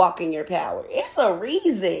 walk in your power. It's a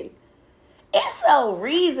reason. It's a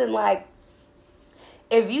reason.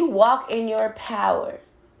 If you walk in your power,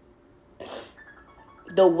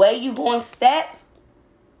 the way you gonna step,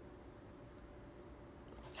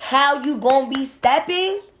 how you gonna be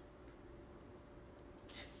stepping,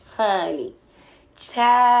 honey,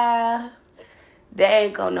 child, they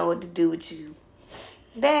ain't gonna know what to do with you.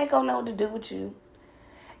 They ain't gonna know what to do with you.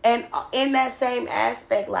 And in that same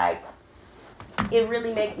aspect, it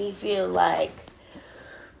really make me feel like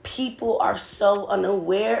people are so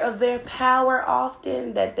unaware of their power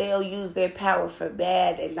often that they'll use their power for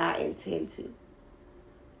bad and not intend to.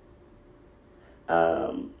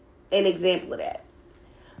 An example of that.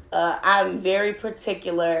 I'm very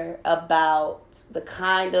particular about the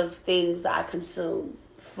kind of things I consume.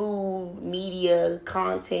 Food, media,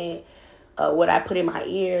 content, what I put in my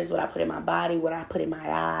ears, what I put in my body, what I put in my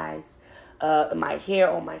eyes, my hair,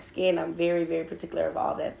 on my skin. I'm very, very particular of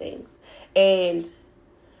all that things. And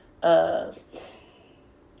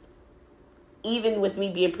even with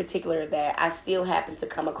me being particular of that, I still happen to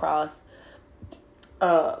come across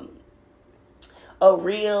a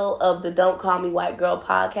reel of the Don't Call Me White Girl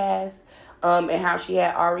podcast, and how she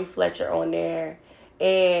had Ari Fletcher on there.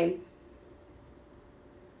 And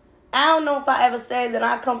I don't know if I ever said that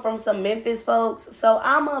I come from some Memphis folks, so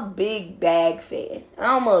I'm a big bag fan.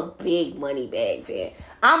 I'm a big money bag fan.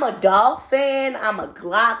 I'm a Dolph fan. I'm a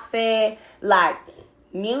Glock fan.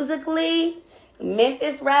 Musically,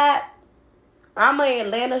 Memphis rap, I'm an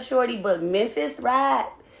Atlanta shorty, but Memphis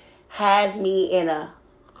rap has me in a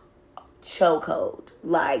chokehold,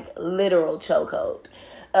 literal chokehold.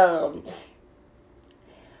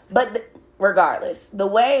 But regardless, the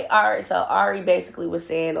way Ari basically was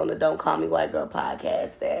saying on the Don't Call Me White Girl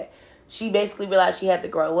podcast that she basically realized she had to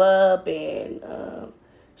grow up and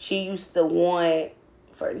she used to want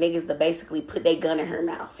for niggas to basically put their gun in her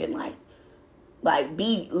mouth and like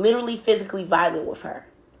be literally physically violent with her.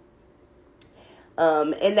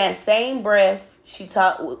 In that same breath, she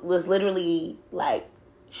was literally like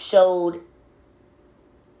showed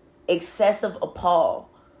excessive appall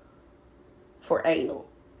for anal.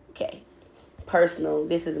 Okay.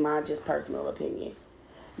 This is my just personal opinion.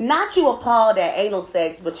 Not you appalled at anal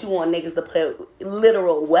sex, but you want niggas to put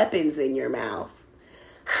literal weapons in your mouth.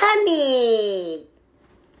 Honey.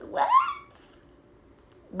 What?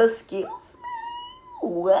 But excuse me?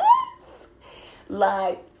 What?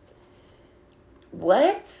 Like,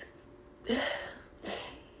 what?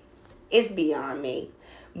 It's beyond me.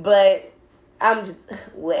 But I'm just,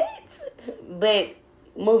 what? But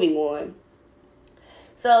moving on.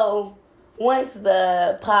 So, once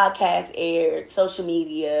the podcast aired, social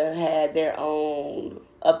media had their own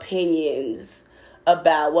opinions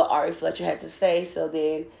about what Ari Fletcher had to say. So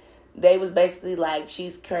then they was basically like,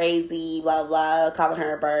 she's crazy, blah, blah, calling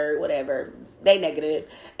her a bird, whatever. They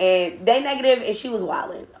negative. And she was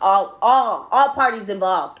wilding. All parties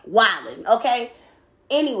involved, wilding, okay?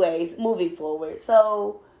 Anyways, moving forward.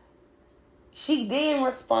 So she then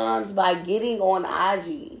responds by getting on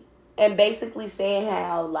IG and basically saying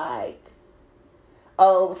how, like,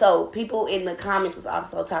 so people in the comments was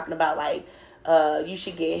also talking about, like, you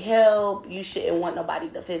should get help. You shouldn't want nobody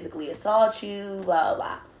to physically assault you, blah,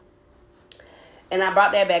 blah. And I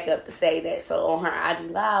brought that back up to say that, so on her IG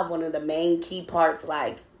Live, one of the main key parts,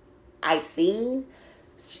 like, I seen,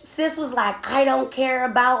 sis was like, I don't care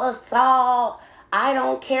about assault. I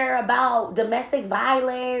don't care about domestic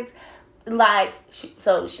violence. Like,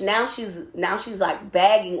 now she's like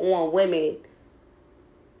bagging on women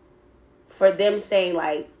for them saying,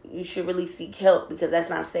 like, you should really seek help because that's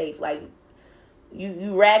not safe. Like,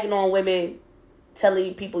 you ragging on women,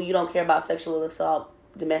 telling people you don't care about sexual assault,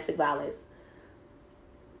 domestic violence,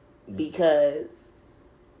 because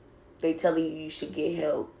they telling you should get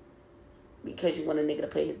help because you want a nigga to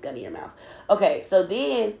put his gun in your mouth. Okay, so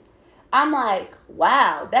then I'm like,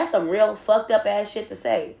 wow, that's some real fucked up ass shit to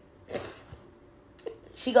say.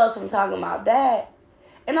 She goes from talking about that,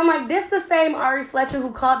 and I'm like, this the same Ari Fletcher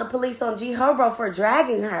who called the police on G Herbo for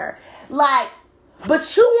dragging her. Like,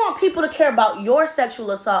 but you want people to care about your sexual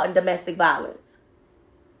assault and domestic violence.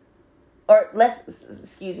 Or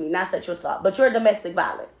not sexual assault, but your domestic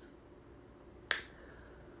violence.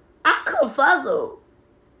 I'm confuzzled.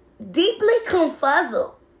 Deeply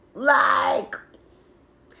confuzzled. Like,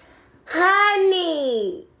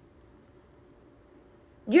 honey,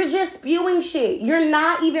 you're just spewing shit. You're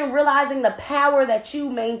not even realizing the power that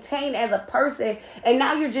you maintain as a person, and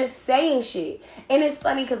now you're just saying shit. And it's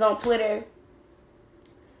funny because on Twitter,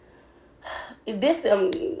 I'm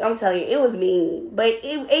telling you, it was mean, but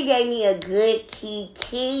it gave me a good key,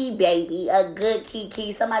 baby, a good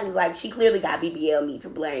key. Somebody was like, she clearly got BBL meat for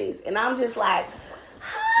brains, and I'm just like, not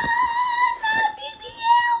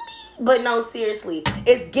BBL meat. But no, seriously,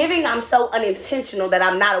 it's giving I'm so unintentional that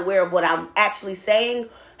I'm not aware of what I'm actually saying,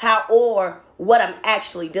 or what I'm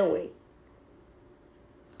actually doing.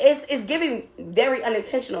 It's giving very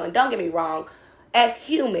unintentional, and don't get me wrong. As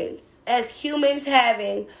humans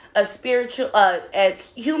having a spiritual, as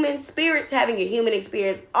human spirits having a human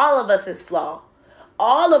experience, all of us is flawed.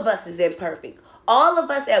 All of us is imperfect. All of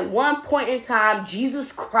us at one point in time,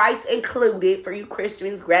 Jesus Christ included, for you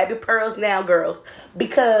Christians, grab your pearls now, girls,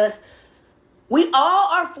 because we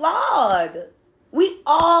all are flawed. We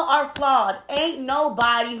all are flawed. Ain't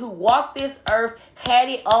nobody who walked this earth had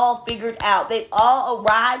it all figured out. They all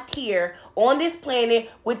arrived here on this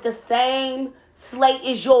planet with the same slate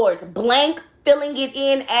is yours, blank, filling it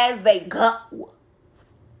in as they go.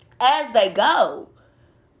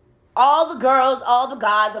 All the girls, all the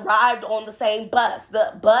guys arrived on the same bus.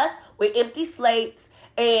 The bus with empty slates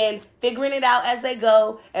and figuring it out as they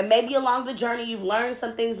go. And maybe along the journey, you've learned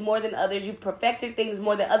some things more than others. You've perfected things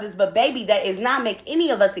more than others. But baby, that does not make any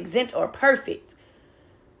of us exempt or perfect.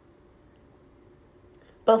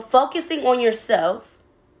 But focusing on yourself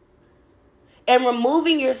and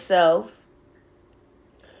removing yourself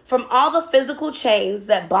from all the physical chains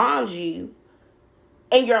that bond you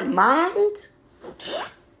and your mind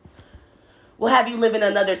will have you live in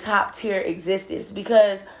another top tier existence,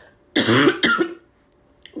 because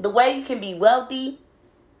the way you can be wealthy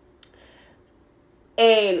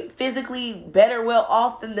and physically better well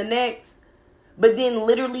off than the next, but then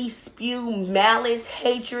literally spew malice,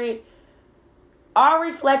 hatred.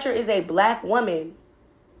 Ari Fletcher is a black woman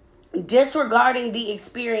disregarding the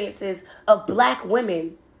experiences of black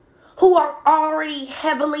women who are already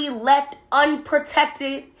heavily left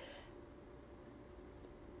unprotected.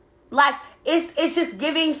 Like, it's just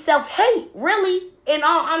giving self-hate, really, in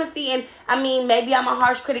all honesty. And I mean, maybe I'm a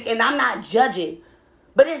harsh critic and I'm not judging,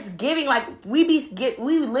 but it's giving, like, we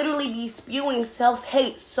literally be spewing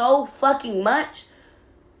self-hate so fucking much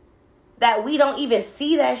that we don't even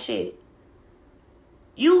see that shit.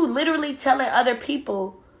 You literally telling other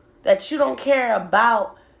people that you don't care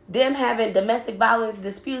about them having domestic violence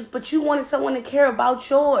disputes, but you wanted someone to care about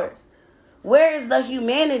yours. Where is the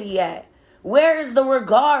humanity at? Where is the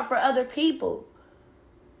regard for other people?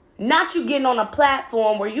 Not you getting on a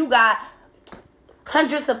platform where you got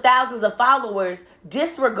hundreds of thousands of followers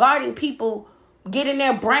disregarding people getting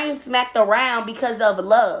their brains smacked around because of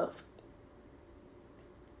love.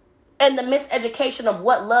 And the miseducation of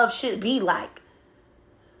what love should be like.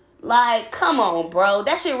 Like, come on, bro.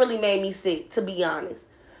 That shit really made me sick, to be honest.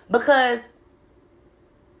 Because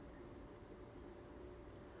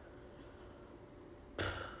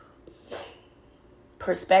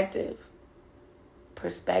perspective.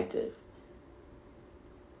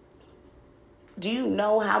 Do you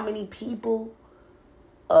know how many people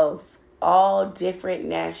of all different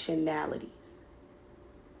nationalities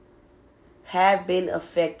have been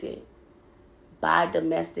affected by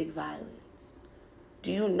domestic violence?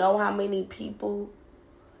 Do you know how many people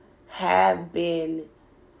have been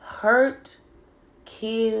hurt,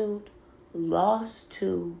 killed, lost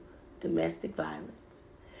to domestic violence?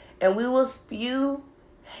 And we will spew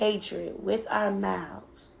hatred with our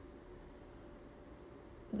mouths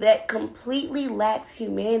that completely lacks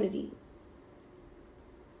humanity.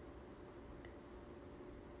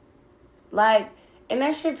 Like, and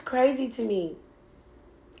that shit's crazy to me.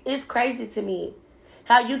 It's crazy to me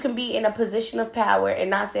how you can be in a position of power, and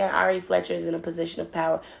not saying Ari Fletcher is in a position of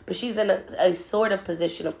power, but she's in a sort of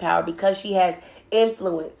position of power because she has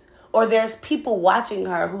influence. Or there's people watching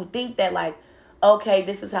her who think that, like, okay,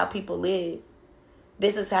 this is how people live.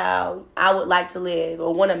 This is how I would like to live,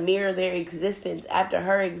 or want to mirror their existence after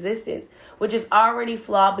her existence, which is already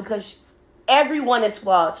flawed because everyone is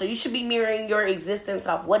flawed. So you should be mirroring your existence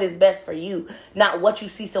off what is best for you, not what you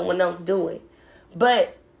see someone else doing.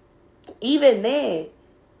 But even then,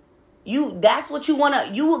 that's what you want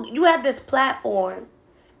to, you have this platform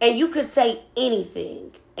and you could say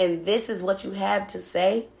anything, and this is what you have to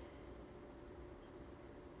say.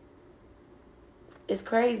 It's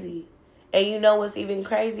crazy. And you know what's even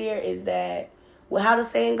crazier is that, well, how the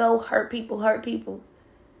saying go, hurt people hurt people.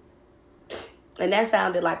 And that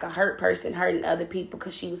sounded like a hurt person hurting other people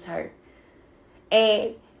because she was hurt.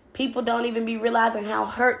 And people don't even be realizing how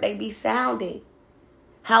hurt they be sounding.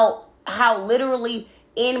 How literally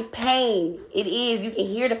in pain it is. You can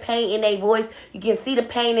hear the pain in their voice. You can see the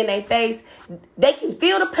pain in their face. They can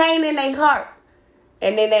feel the pain in their heart.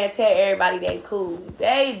 And then they tell everybody they cool.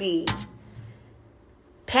 Baby,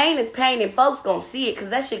 pain is pain, and folks gonna see it because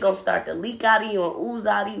that shit gonna start to leak out of you and ooze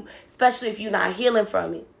out of you, especially if you're not healing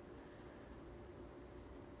from it.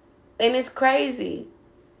 And it's crazy.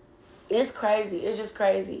 It's crazy. It's just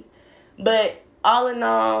crazy. But all in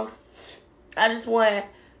all, I just want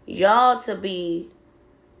y'all to be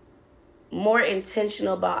more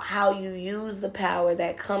intentional about how you use the power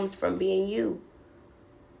that comes from being you.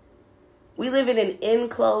 We live in an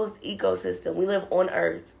enclosed ecosystem. We live on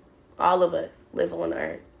Earth. All of us live on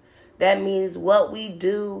Earth. That means what we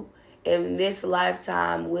do in this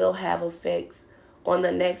lifetime will have effects on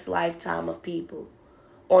the next lifetime of people,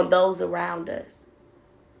 on those around us.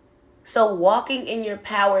 So walking in your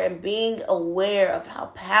power and being aware of how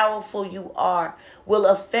powerful you are will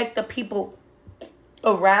affect the people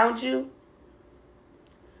around you,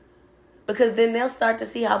 because then they'll start to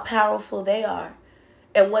see how powerful they are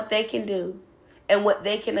and what they can do and what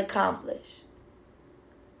they can accomplish.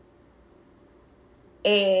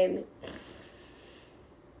 And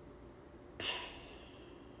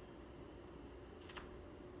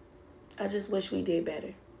I just wish we did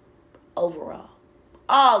better overall.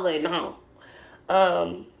 All in all.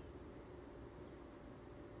 And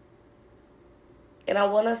I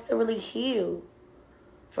want us to really heal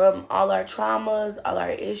from all our traumas, all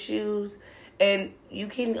our issues. And you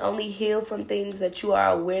can only heal from things that you are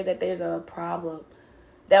aware that there's a problem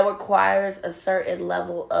that requires a certain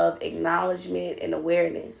level of acknowledgement and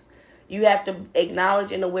awareness. You have to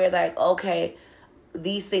acknowledge and aware that, okay,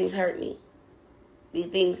 these things hurt me. These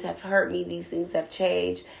things have hurt me. These things have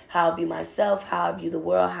changed how I view myself, how I view the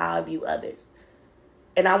world, how I view others.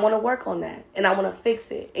 And I want to work on that. And I want to fix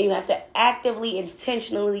it. And you have to actively,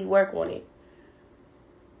 intentionally work on it.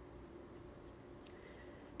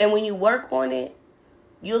 And when you work on it,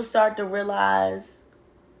 you'll start to realize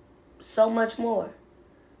so much more.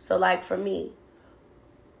 So like for me,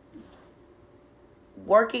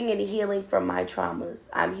 working and healing from my traumas.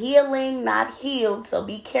 I'm healing, not healed, so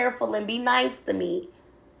be careful and be nice to me.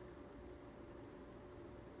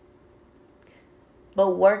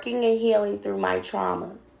 But working and healing through my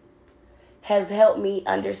traumas has helped me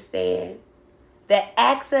understand that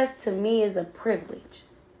access to me is a privilege.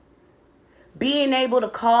 Being able to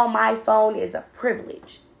call my phone is a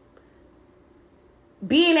privilege.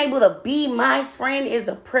 Being able to be my friend is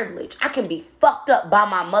a privilege. I can be fucked up by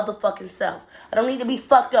my motherfucking self. I don't need to be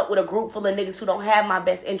fucked up with a group full of niggas who don't have my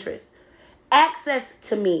best interests. Access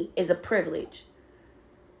to me is a privilege.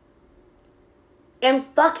 And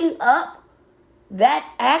fucking up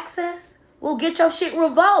that access will get your shit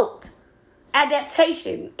revoked.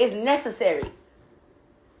 Adaptation is necessary.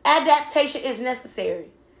 Adaptation is necessary.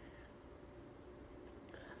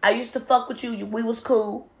 I used to fuck with you. We was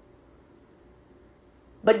cool.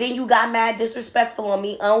 But then you got mad disrespectful on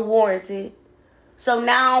me, unwarranted. So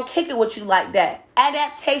now I don't kick it with you like that.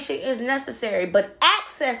 Adaptation is necessary. But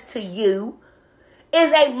access to you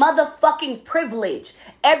is a motherfucking privilege.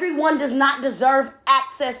 Everyone does not deserve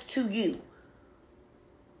access to you.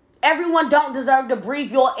 Everyone don't deserve to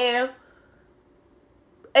breathe your air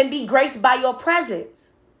and be graced by your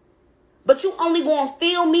presence. But you only gonna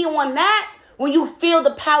feel me on that when you feel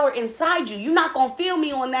the power inside you. You're not gonna feel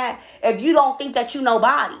me on that if you don't think that you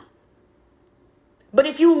nobody. But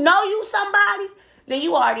if you know you somebody, then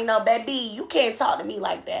you already know, baby, you can't talk to me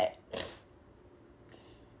like that.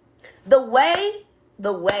 The way,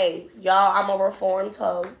 y'all, I'm a reformed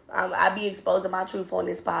hoe. I be exposing my truth on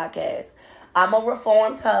this podcast. I'm a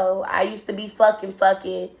reformed hoe. I used to be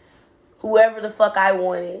fucking whoever the fuck I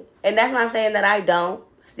wanted. And that's not saying that I don't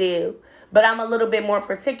still. But I'm a little bit more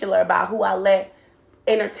particular about who I let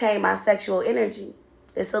entertain my sexual energy.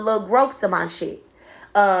 It's a little growth to my shit.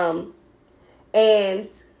 And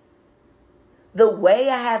the way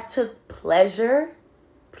I have took pleasure,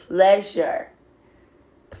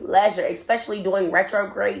 especially during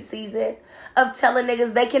retrograde season, of telling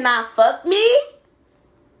niggas they cannot fuck me.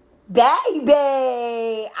 Baby,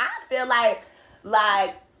 I feel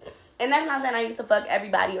like, and that's not saying I used to fuck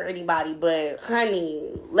everybody or anybody, but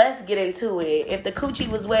honey, let's get into it. If the coochie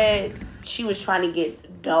was wet, she was trying to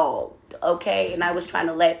get dogged, okay? And I was trying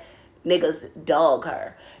to let niggas dog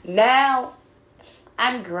her. Now,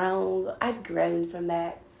 I'm grown. I've grown from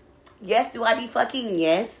that. Yes, do I be fucking?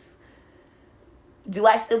 Yes. Do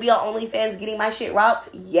I still be on OnlyFans getting my shit rocked?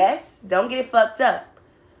 Yes. Don't get it fucked up.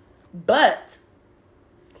 But,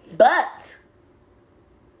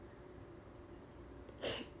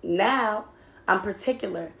 now, I'm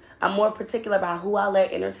particular. I'm more particular about who I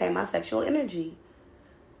let entertain my sexual energy.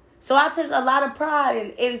 So I took a lot of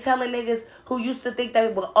pride in telling niggas who used to think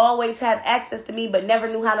they would always have access to me but never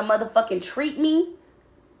knew how to motherfucking treat me.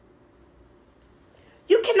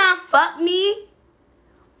 You cannot fuck me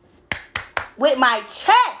with my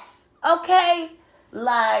chest, okay?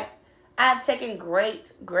 Like, I've taken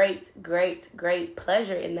great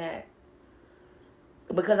pleasure in that.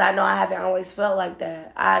 Because I know I haven't always felt like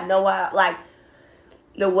that. I know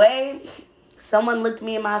the way someone looked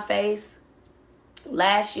me in my face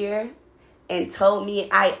last year and told me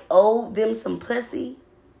I owed them some pussy.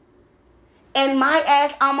 And my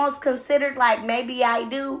ass almost considered like maybe I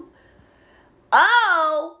do.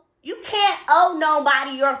 Oh, you can't owe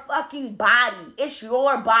nobody your fucking body. It's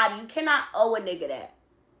your body. You cannot owe a nigga that.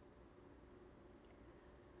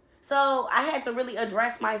 So I had to really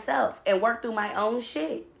address myself and work through my own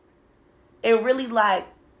shit. And really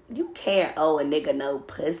you can't owe a nigga no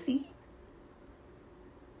pussy.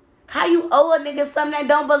 How you owe a nigga something that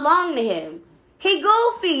don't belong to him? He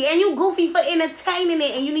goofy and you goofy for entertaining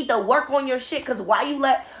it and you need to work on your shit because why you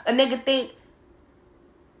let a nigga think,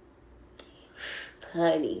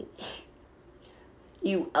 honey,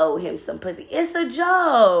 you owe him some pussy. It's a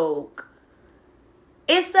joke.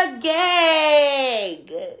 It's a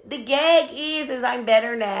gag. The gag is I'm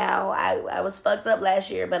better now. I was fucked up last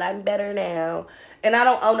year, but I'm better now. And I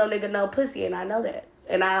don't owe no nigga no pussy, and I know that.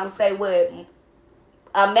 And I don't say with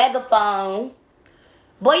a megaphone,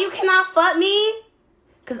 boy, you cannot fuck me.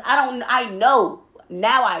 Because I know.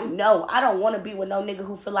 Now I know. I don't want to be with no nigga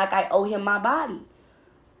who feel like I owe him my body.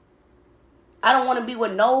 I don't want to be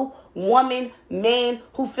with no woman, man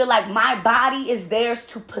who feel like my body is theirs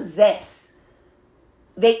to possess.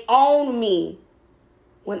 They own me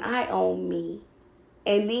when I own me.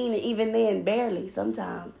 And then, even then, barely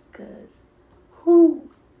sometimes. Because,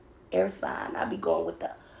 air sign. I be going with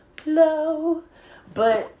the flow.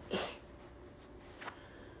 But,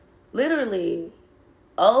 literally,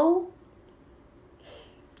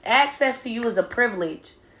 access to you is a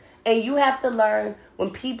privilege. And you have to learn when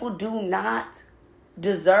people do not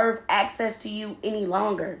deserve access to you any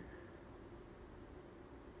longer.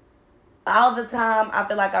 All the time, I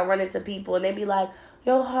feel like I run into people and they be like,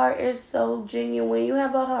 your heart is so genuine. You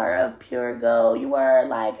have a heart of pure gold. You are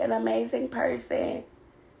like an amazing person.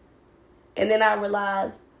 And then I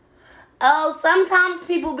realize, oh, sometimes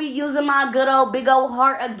people be using my good old big old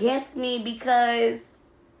heart against me because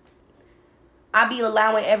I be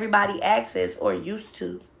allowing everybody access, or used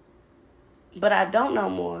to. But I don't no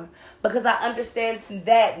more, because I understand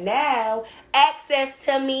that now access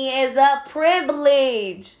to me is a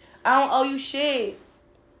privilege. I don't owe you shit.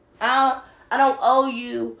 I don't owe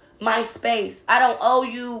you my space. I don't owe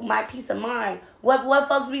you my peace of mind. What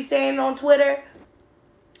folks be saying on Twitter?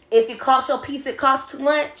 If it costs your peace, it costs too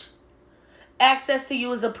much. Access to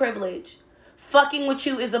you is a privilege. Fucking with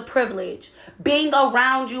you is a privilege. Being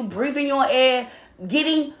around you, breathing your air,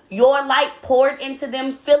 getting your light poured into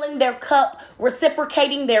them, filling their cup,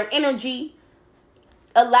 reciprocating their energy,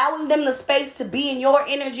 allowing them the space to be in your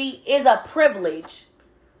energy is a privilege.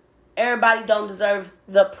 Everybody don't deserve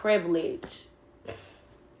the privilege.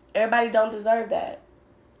 Everybody don't deserve that.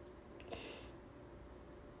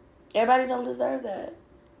 Everybody don't deserve that.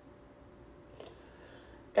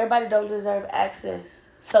 Everybody don't deserve access.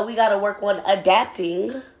 So we got to work on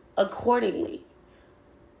adapting accordingly.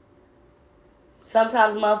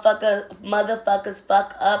 Sometimes motherfuckers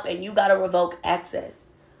fuck up and you got to revoke access.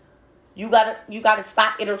 You got to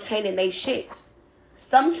stop entertaining they shit.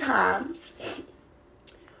 Sometimes,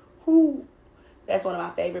 that's one of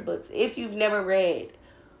my favorite books. If you've never read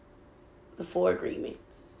The 4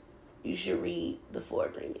 Agreements, you should read The 4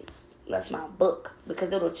 Agreements. That's my book,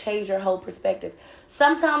 because it'll change your whole perspective.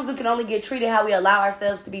 Sometimes we can only get treated how we allow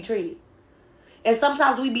ourselves to be treated. And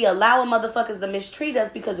sometimes we be allowing motherfuckers to mistreat us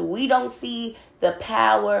because we don't see the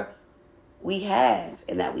power we have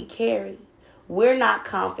and that we carry. We're not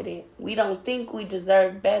confident. We don't think we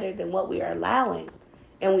deserve better than what we are allowing.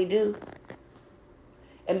 And we do.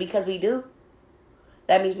 And because we do,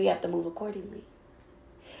 that means we have to move accordingly.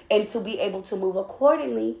 And to be able to move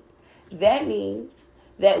accordingly, that means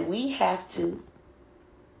that we have to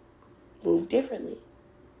move differently.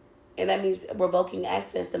 And that means revoking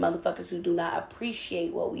access to motherfuckers who do not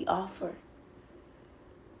appreciate what we offer,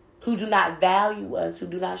 who do not value us, who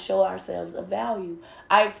do not show ourselves of value.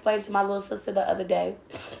 I explained to my little sister the other day.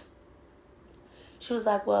 She was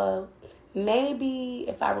like, well, maybe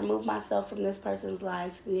if I remove myself from this person's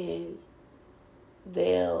life, then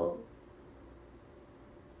they'll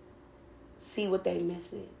see what they're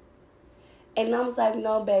missing. And I was like,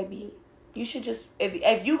 no, baby. You should just,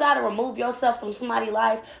 if you got to remove yourself from somebody's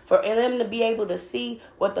life for them to be able to see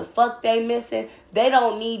what the fuck they missing, they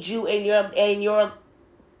don't need you you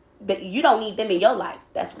don't need them in your life.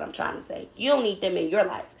 That's what I'm trying to say. You don't need them in your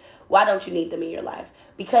life. Why don't you need them in your life?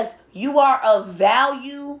 Because you are of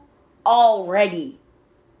value already.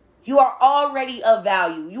 You are already of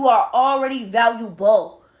value. You are already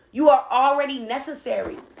valuable. You are already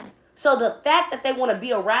necessary. So the fact that they want to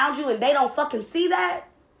be around you and they don't fucking see that,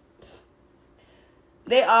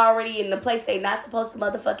 they already in the place they not supposed to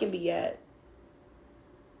motherfucking be at.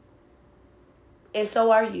 And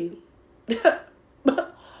so are you.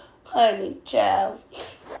 Honey, child.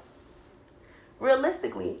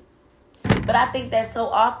 Realistically. But I think that so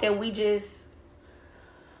often we just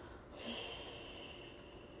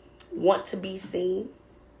want to be seen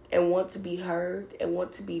and want to be heard and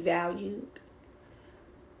want to be valued.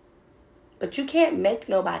 But you can't make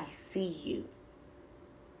nobody see you.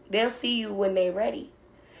 They'll see you when they're ready.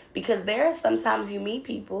 Because there are sometimes you meet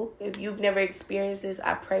people, if you've never experienced this,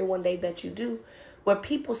 I pray one day that you do, where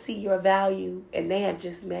people see your value and they have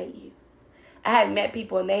just met you. I have met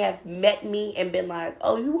people and they have met me and been like,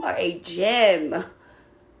 oh, you are a gem.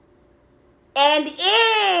 And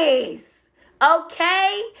is.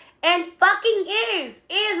 Okay? And fucking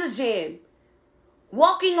is a gem.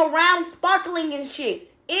 Walking around sparkling and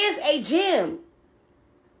shit is a gem.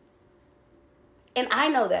 And I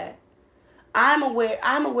know that. I'm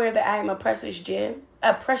aware that I am a precious gem,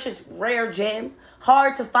 a precious rare gem,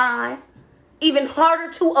 hard to find, even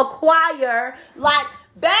harder to acquire, like,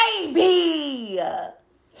 baby.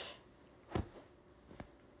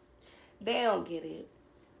 They don't get it.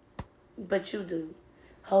 But you do.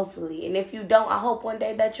 Hopefully. And if you don't, I hope one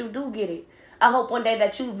day that you do get it. I hope one day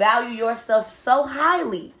that you value yourself so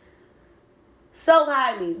highly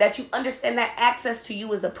that you understand that access to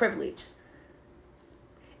you is a privilege.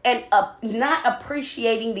 And not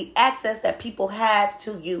appreciating the access that people have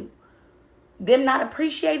to you. Them not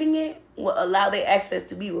appreciating it will allow their access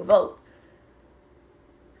to be revoked.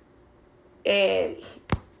 And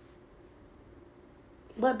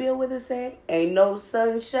What Bill Withers said? Ain't no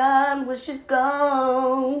sunshine when she's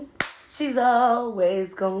gone. She's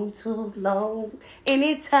always gone too long.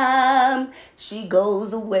 Anytime she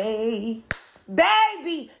goes away.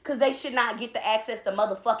 Baby! Because they should not get the access to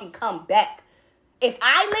motherfucking come back. If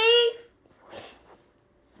I leave,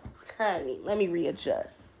 honey, let me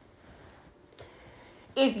readjust.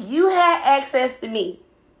 If you had access to me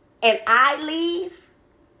and I leave,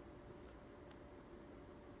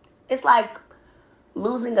 it's like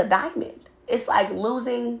losing a diamond. It's like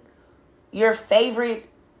losing your favorite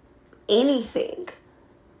anything.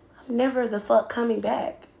 I'm never the fuck coming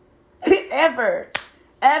back. Ever.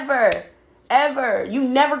 You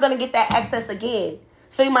never gonna get that access again.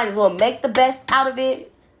 So you might as well make the best out of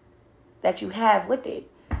it that you have with it.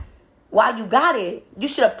 While you got it, you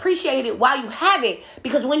should appreciate it while you have it.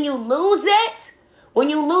 Because when you lose it, when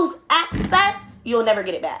you lose access, you'll never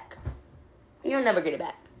get it back. You'll never get it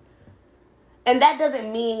back. And that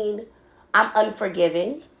doesn't mean I'm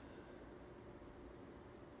unforgiving.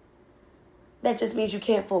 That just means you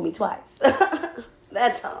can't fool me twice.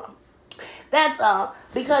 That's all. That's all.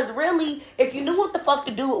 Because really, if you knew what the fuck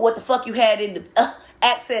to do with what the fuck you had in the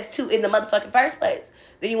access to in the motherfucking first place,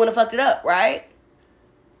 then you wouldn't have fucked it up, right?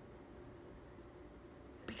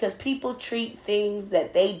 Because people treat things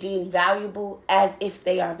that they deem valuable as if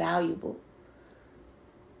they are valuable.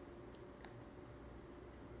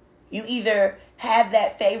 You either have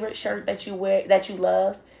that favorite shirt that you wear, that you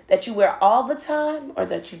love, that you wear all the time, or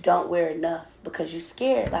that you don't wear enough because you're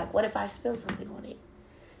scared. Like, what if I spill something on it?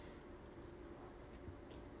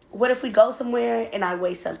 What if we go somewhere and I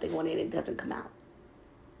waste something on it and it doesn't come out?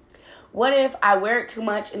 What if I wear it too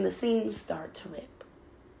much and the seams start to rip?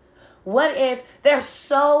 What if they're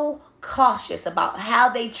so cautious about how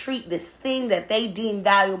they treat this thing that they deem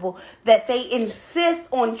valuable that they insist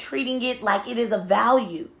on treating it like it is a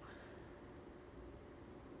value?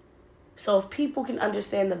 So if people can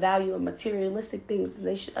understand the value of materialistic things, then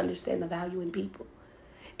they should understand the value in people.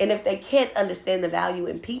 And if they can't understand the value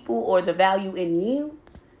in people or the value in you,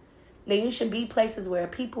 then you should be places where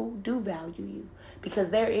people do value you.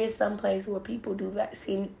 Because there is some place where people do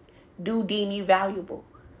deem you valuable.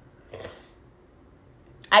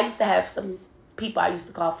 I used to have some people I used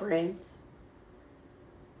to call friends.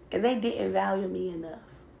 And they didn't value me enough.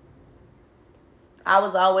 I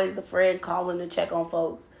was always the friend calling to check on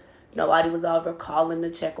folks. Nobody was ever calling to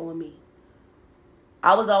check on me.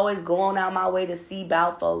 I was always going out my way to see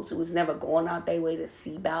about folks who was never going out their way to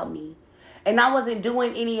see about me. And I wasn't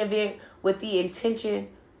doing any of it with the intention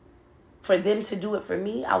for them to do it for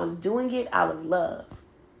me. I was doing it out of love.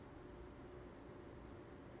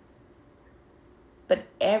 But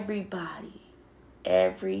everybody,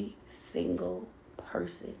 every single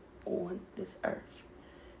person on this earth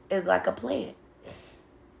is like a plant.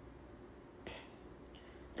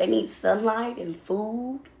 They need sunlight and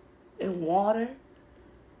food and water.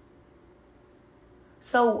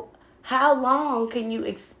 So how long can you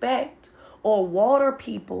expect or water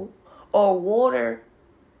people or water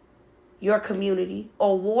your community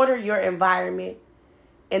or water your environment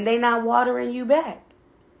and they not watering you back?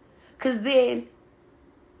 Because then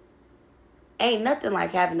ain't nothing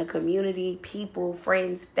like having a community, people,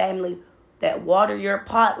 friends, family that water your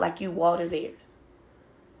pot like you water theirs.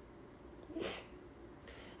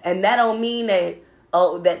 And that don't mean that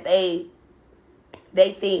that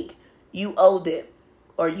they think you owe them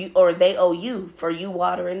or they owe you for you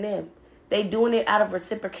watering them. They doing it out of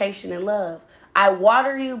reciprocation and love. I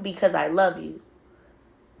water you because I love you.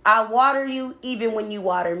 I water you even when you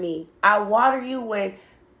water me. I water you when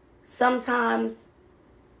sometimes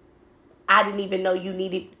I didn't even know you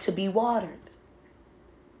needed to be watered.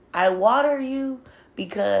 I water you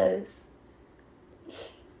because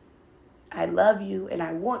I love you and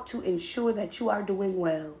I want to ensure that you are doing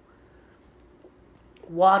well.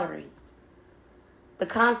 Watering. The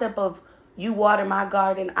concept of you water my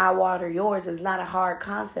garden, I water yours is not a hard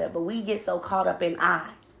concept, but we get so caught up in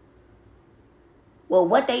I. Well,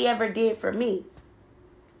 what they ever did for me.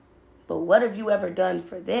 But what have you ever done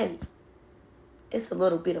for them? It's a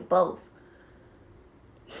little bit of both.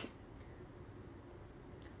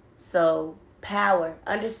 So, power.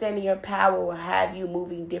 Understanding your power will have you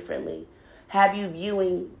moving differently. Have you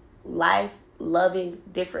viewing life, loving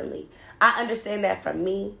differently. I understand that from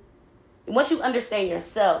me. Once you understand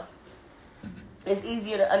yourself, it's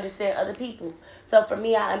easier to understand other people. So for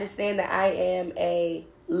me, I understand that I am a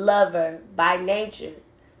lover by nature,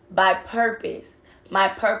 by purpose. My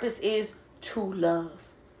purpose is to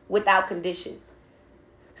love without condition.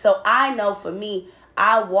 So I know for me,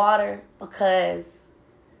 I water because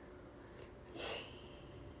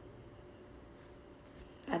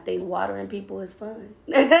I think watering people is fun.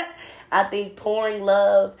 I think pouring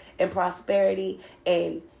love and prosperity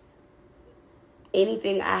and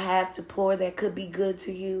anything I have to pour that could be good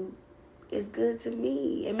to you is good to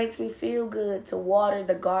me. It makes me feel good to water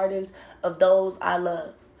the gardens of those I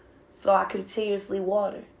love. So I continuously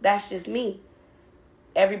water. That's just me.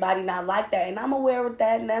 Everybody not like that. And I'm aware of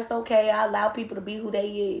that, and that's okay. I allow people to be who they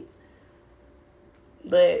is.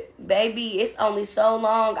 But, baby, it's only so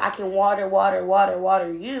long I can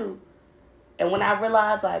water you. And when I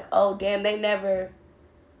realize, like, oh, damn, they never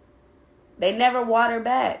water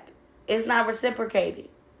back. It's not reciprocated.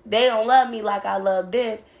 They don't love me like I love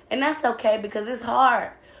them. And that's okay because it's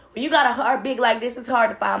hard. When you got a heart big like this, it's hard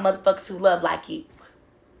to find motherfuckers who love like you.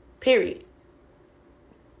 Period.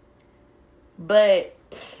 But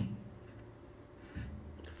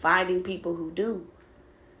finding people who do.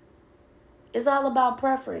 It's all about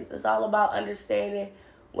preference. It's all about understanding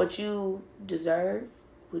what you deserve,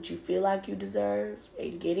 what you feel like you deserve,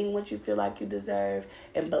 and getting what you feel like you deserve,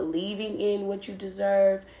 and believing in what you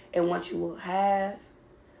deserve and what you will have.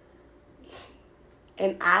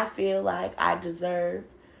 And I feel like I deserve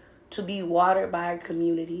to be watered by a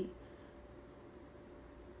community.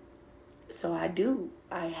 So I do.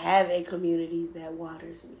 I have a community that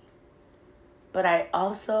waters me. But I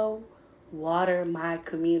also water my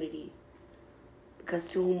community. Because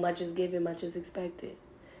to whom much is given, much is expected.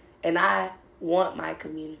 And I want my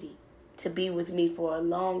community to be with me for a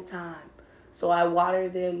long time. So I water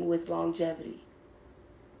them with longevity.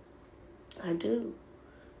 I do.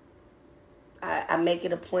 I make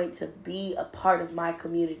it a point to be a part of my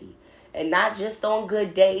community. And not just on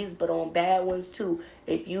good days, but on bad ones too.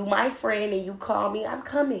 If you my friend and you call me, I'm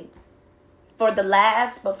coming. For the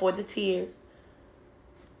laughs, but for the tears.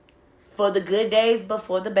 For the good days, but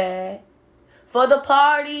for the bad. For the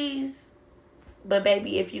parties. But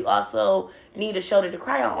baby, if you also need a shoulder to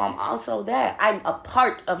cry on, I'm also that. I'm a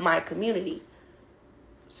part of my community.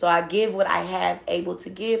 So I give what I have able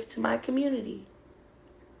to give to my community.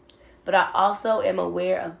 But I also am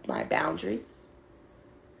aware of my boundaries.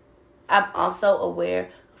 I'm also aware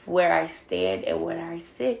of where I stand and where I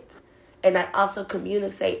sit. And I also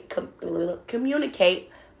communicate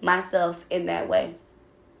myself in that way.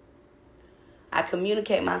 I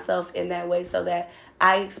communicate myself in that way so that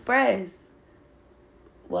I express,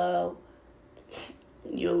 well,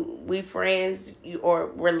 we friends or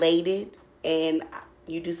related, and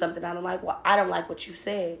you do something I don't like. Well, I don't like what you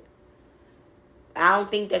said. I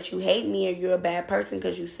don't think that you hate me or you're a bad person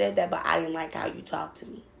because you said that, but I didn't like how you talked to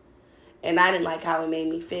me. And I didn't like how it made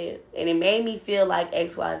me feel. And it made me feel like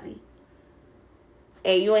XYZ.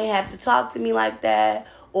 And you ain't have to talk to me like that.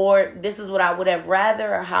 Or this is what I would have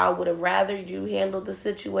rather, or how I would have rather you handle the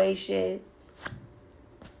situation.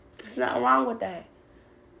 There's nothing wrong with that.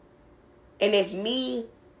 And if me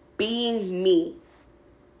being me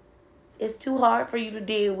is too hard for you to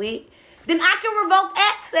deal with, then I can revoke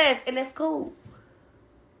access, and it's cool.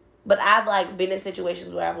 But I've been in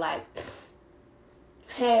situations where I've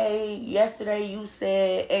hey, yesterday you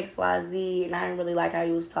said XYZ, and I didn't really like how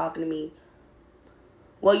you was talking to me.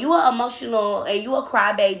 Well, you are emotional and you a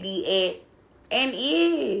crybaby and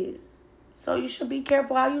is. So you should be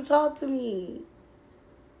careful how you talk to me.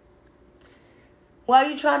 Why are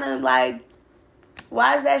you trying to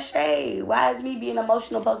why is that shade? Why is me being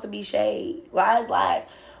emotional supposed to be shade? Why is that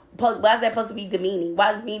supposed to be demeaning?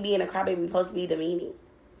 Why is me being a crybaby supposed to be demeaning?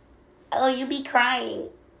 Oh, you be crying.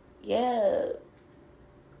 Yeah.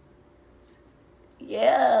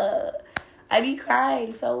 I be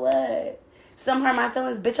crying, so what? Some hurt my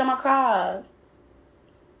feelings, bitch, I'ma cry.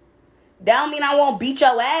 That don't mean I won't beat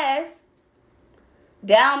your ass.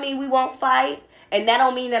 That don't mean we won't fight. And that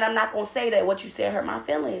don't mean that I'm not going to say that what you said hurt my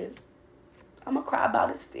feelings. I'm going to cry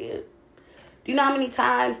about it still. Do you know how many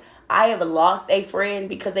times I have lost a friend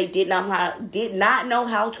because they did not know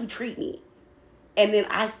how to treat me? And then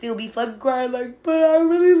I still be fucking crying but I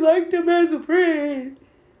really like them as a friend.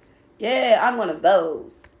 Yeah, I'm one of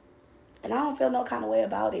those. And I don't feel no kind of way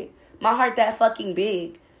about it. My heart that fucking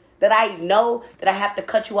big that I know that I have to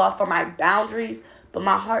cut you off for my boundaries, but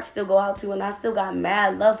my heart still go out to you and I still got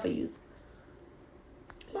mad love for you.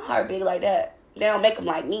 My heart big like that. They don't make them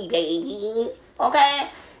like me, baby. Okay?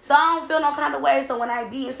 So I don't feel no kind of way. So when I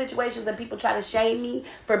be in situations and people try to shame me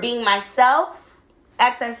for being myself,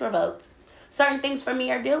 access revoked. Certain things for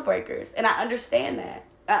me are deal breakers. And I understand that.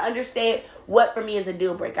 I understand what for me is a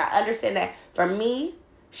deal breaker. I understand that for me,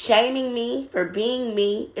 shaming me for being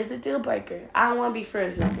me is a deal breaker. I don't want to be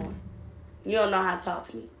friends no more. You don't know how to talk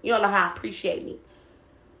to me. You don't know how to appreciate me.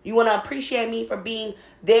 You want to appreciate me for being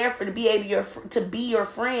there to be your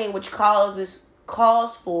friend, which causes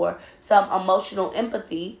calls for some emotional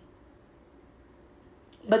empathy.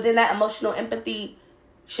 But then that emotional empathy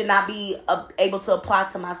should not be able to apply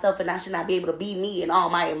to myself, and I should not be able to be me and all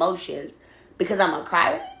my emotions because I'm a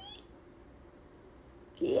crybaby.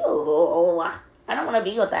 Ew. I don't want to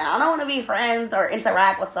be with that. I don't want to be friends or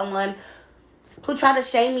interact with someone who try to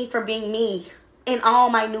shame me for being me in all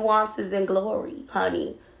my nuances and glory,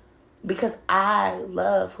 honey. Because I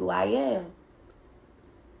love who I am.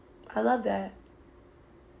 I love that.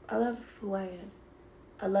 I love who I am.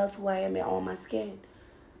 I love who I am in all my skin.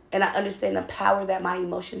 And I understand the power that my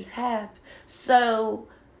emotions have. So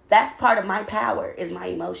that's part of my power is my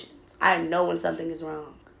emotions. I know when something is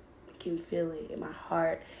wrong. I can feel it in my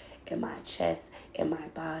heart, in my chest, in my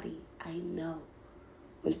body. I know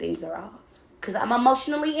when things are off. Because I'm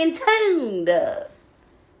emotionally in tune.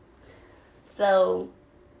 So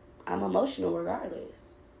I'm emotional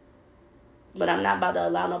regardless. But I'm not about to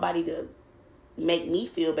allow nobody to make me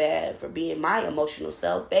feel bad for being my emotional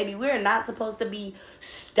self. Baby, we're not supposed to be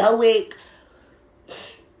stoic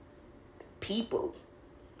people.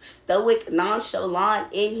 Stoic,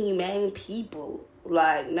 nonchalant, inhumane people.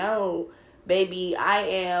 Like, no. Baby, I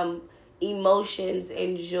am emotions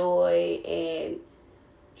and joy and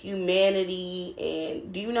humanity.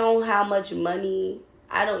 And do you know how much money?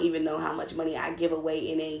 I don't even know how much money I give away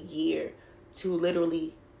in a year to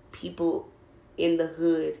literally people in the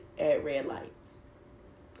hood at red lights.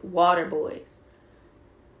 Water boys.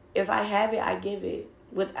 If I have it, I give it.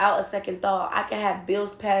 Without a second thought. I can have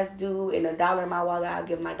bills past due and $1 in my wallet, I'll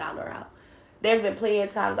give my dollar out. There's been plenty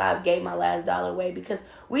of times I've gave my last dollar away because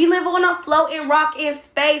we live on a floating rock in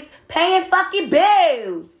space paying fucking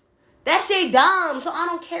bills. That shit dumb, so I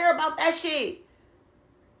don't care about that shit.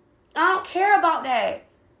 I don't care about that.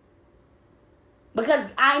 Because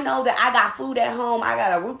I know that I got food at home. I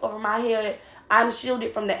got a roof over my head. I'm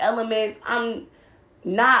shielded from the elements. I'm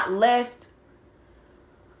not left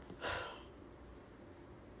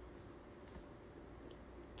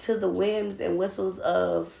to the whims and whistles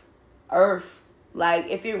of earth. Like,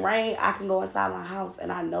 if it rains, I can go inside my house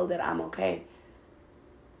and I know that I'm okay.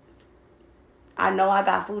 I know I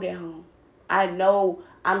got food at home. I know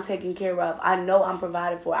I'm taken care of. I know I'm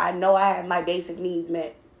provided for. I know I have my basic needs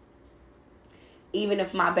met. Even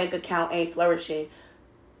if my bank account ain't flourishing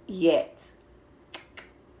yet.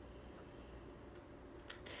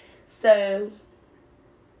 So,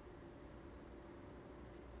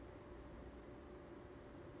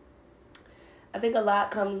 I think a lot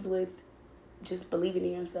comes with just believing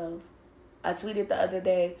in yourself. I tweeted the other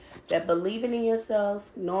day that believing in yourself,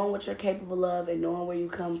 knowing what you're capable of, and knowing where you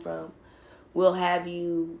come from will have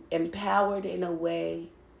you empowered in a way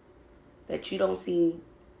that you don't see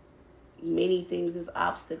many things as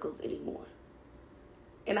obstacles anymore.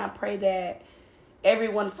 And I pray that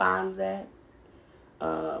everyone finds that.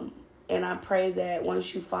 And I pray that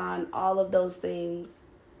once you find all of those things,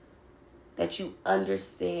 that you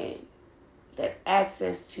understand that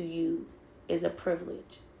access to you is a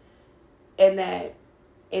privilege. And that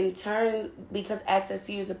in turn, because access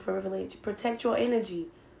to you is a privilege, protect your energy.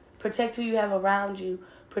 Protect who you have around you.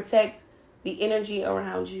 Protect the energy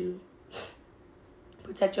around you.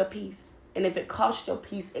 Protect your peace. And if it costs your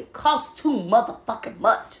peace, it costs too motherfucking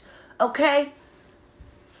much. Okay?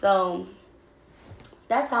 So,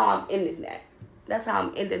 that's how I'm ending that. That's how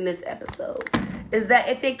I'm ending this episode. Is that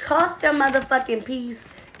if it costs your motherfucking peace,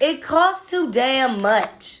 it costs too damn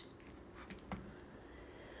much.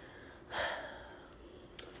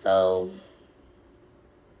 So,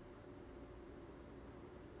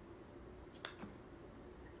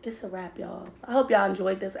 it's a wrap, y'all. I hope y'all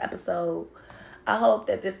enjoyed this episode. I hope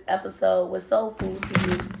that this episode was soul food to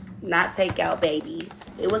you. Not takeout, baby.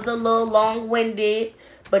 It was a little long-winded,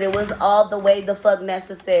 but it was all the way the fuck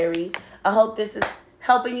necessary. I hope this is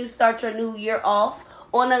helping you start your new year off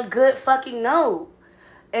on a good fucking note.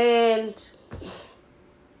 And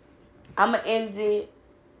I'm going to end it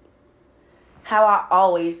how I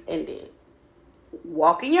always end it.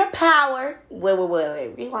 Walk in your power.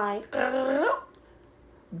 Wait, rewind.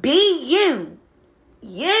 Be you.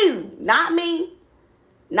 You, not me.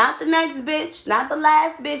 Not the next bitch. Not the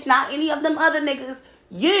last bitch. Not any of them other niggas.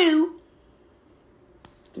 You.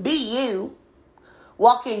 Be you.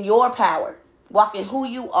 Walk in your power. Walk in who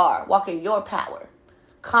you are. Walk in your power.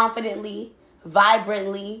 Confidently,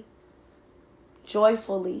 vibrantly,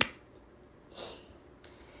 joyfully,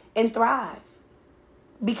 and thrive.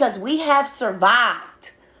 Because we have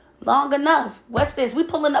survived long enough. What's this? We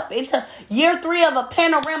pulling up into year 3 of a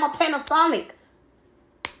panorama Panasonic.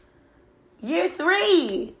 Year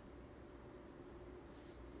 3.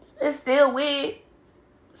 It's still weird.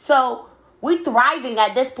 So, we thriving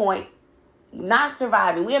at this point. not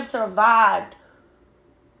surviving. We have survived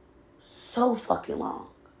so fucking long.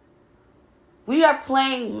 We are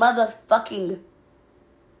playing motherfucking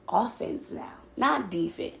offense now, not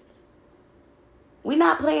defense. We're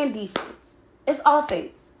not playing defense. It's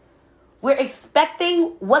offense. We're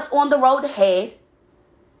expecting what's on the road ahead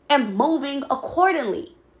and moving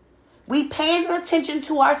accordingly. We paying attention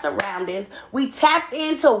to our surroundings. We tapped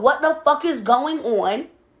into what the fuck is going on.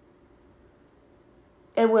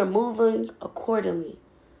 And we're moving accordingly.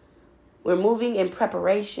 We're moving in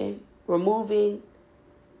preparation. We're moving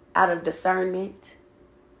out of discernment.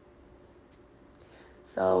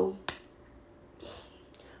 So,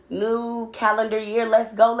 new calendar year,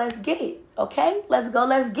 let's go, let's get it. Okay? Let's go,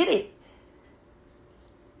 let's get it.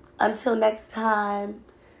 Until next time,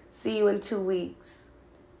 see you in 2 weeks.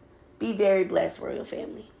 Be very blessed, Royal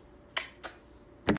Family.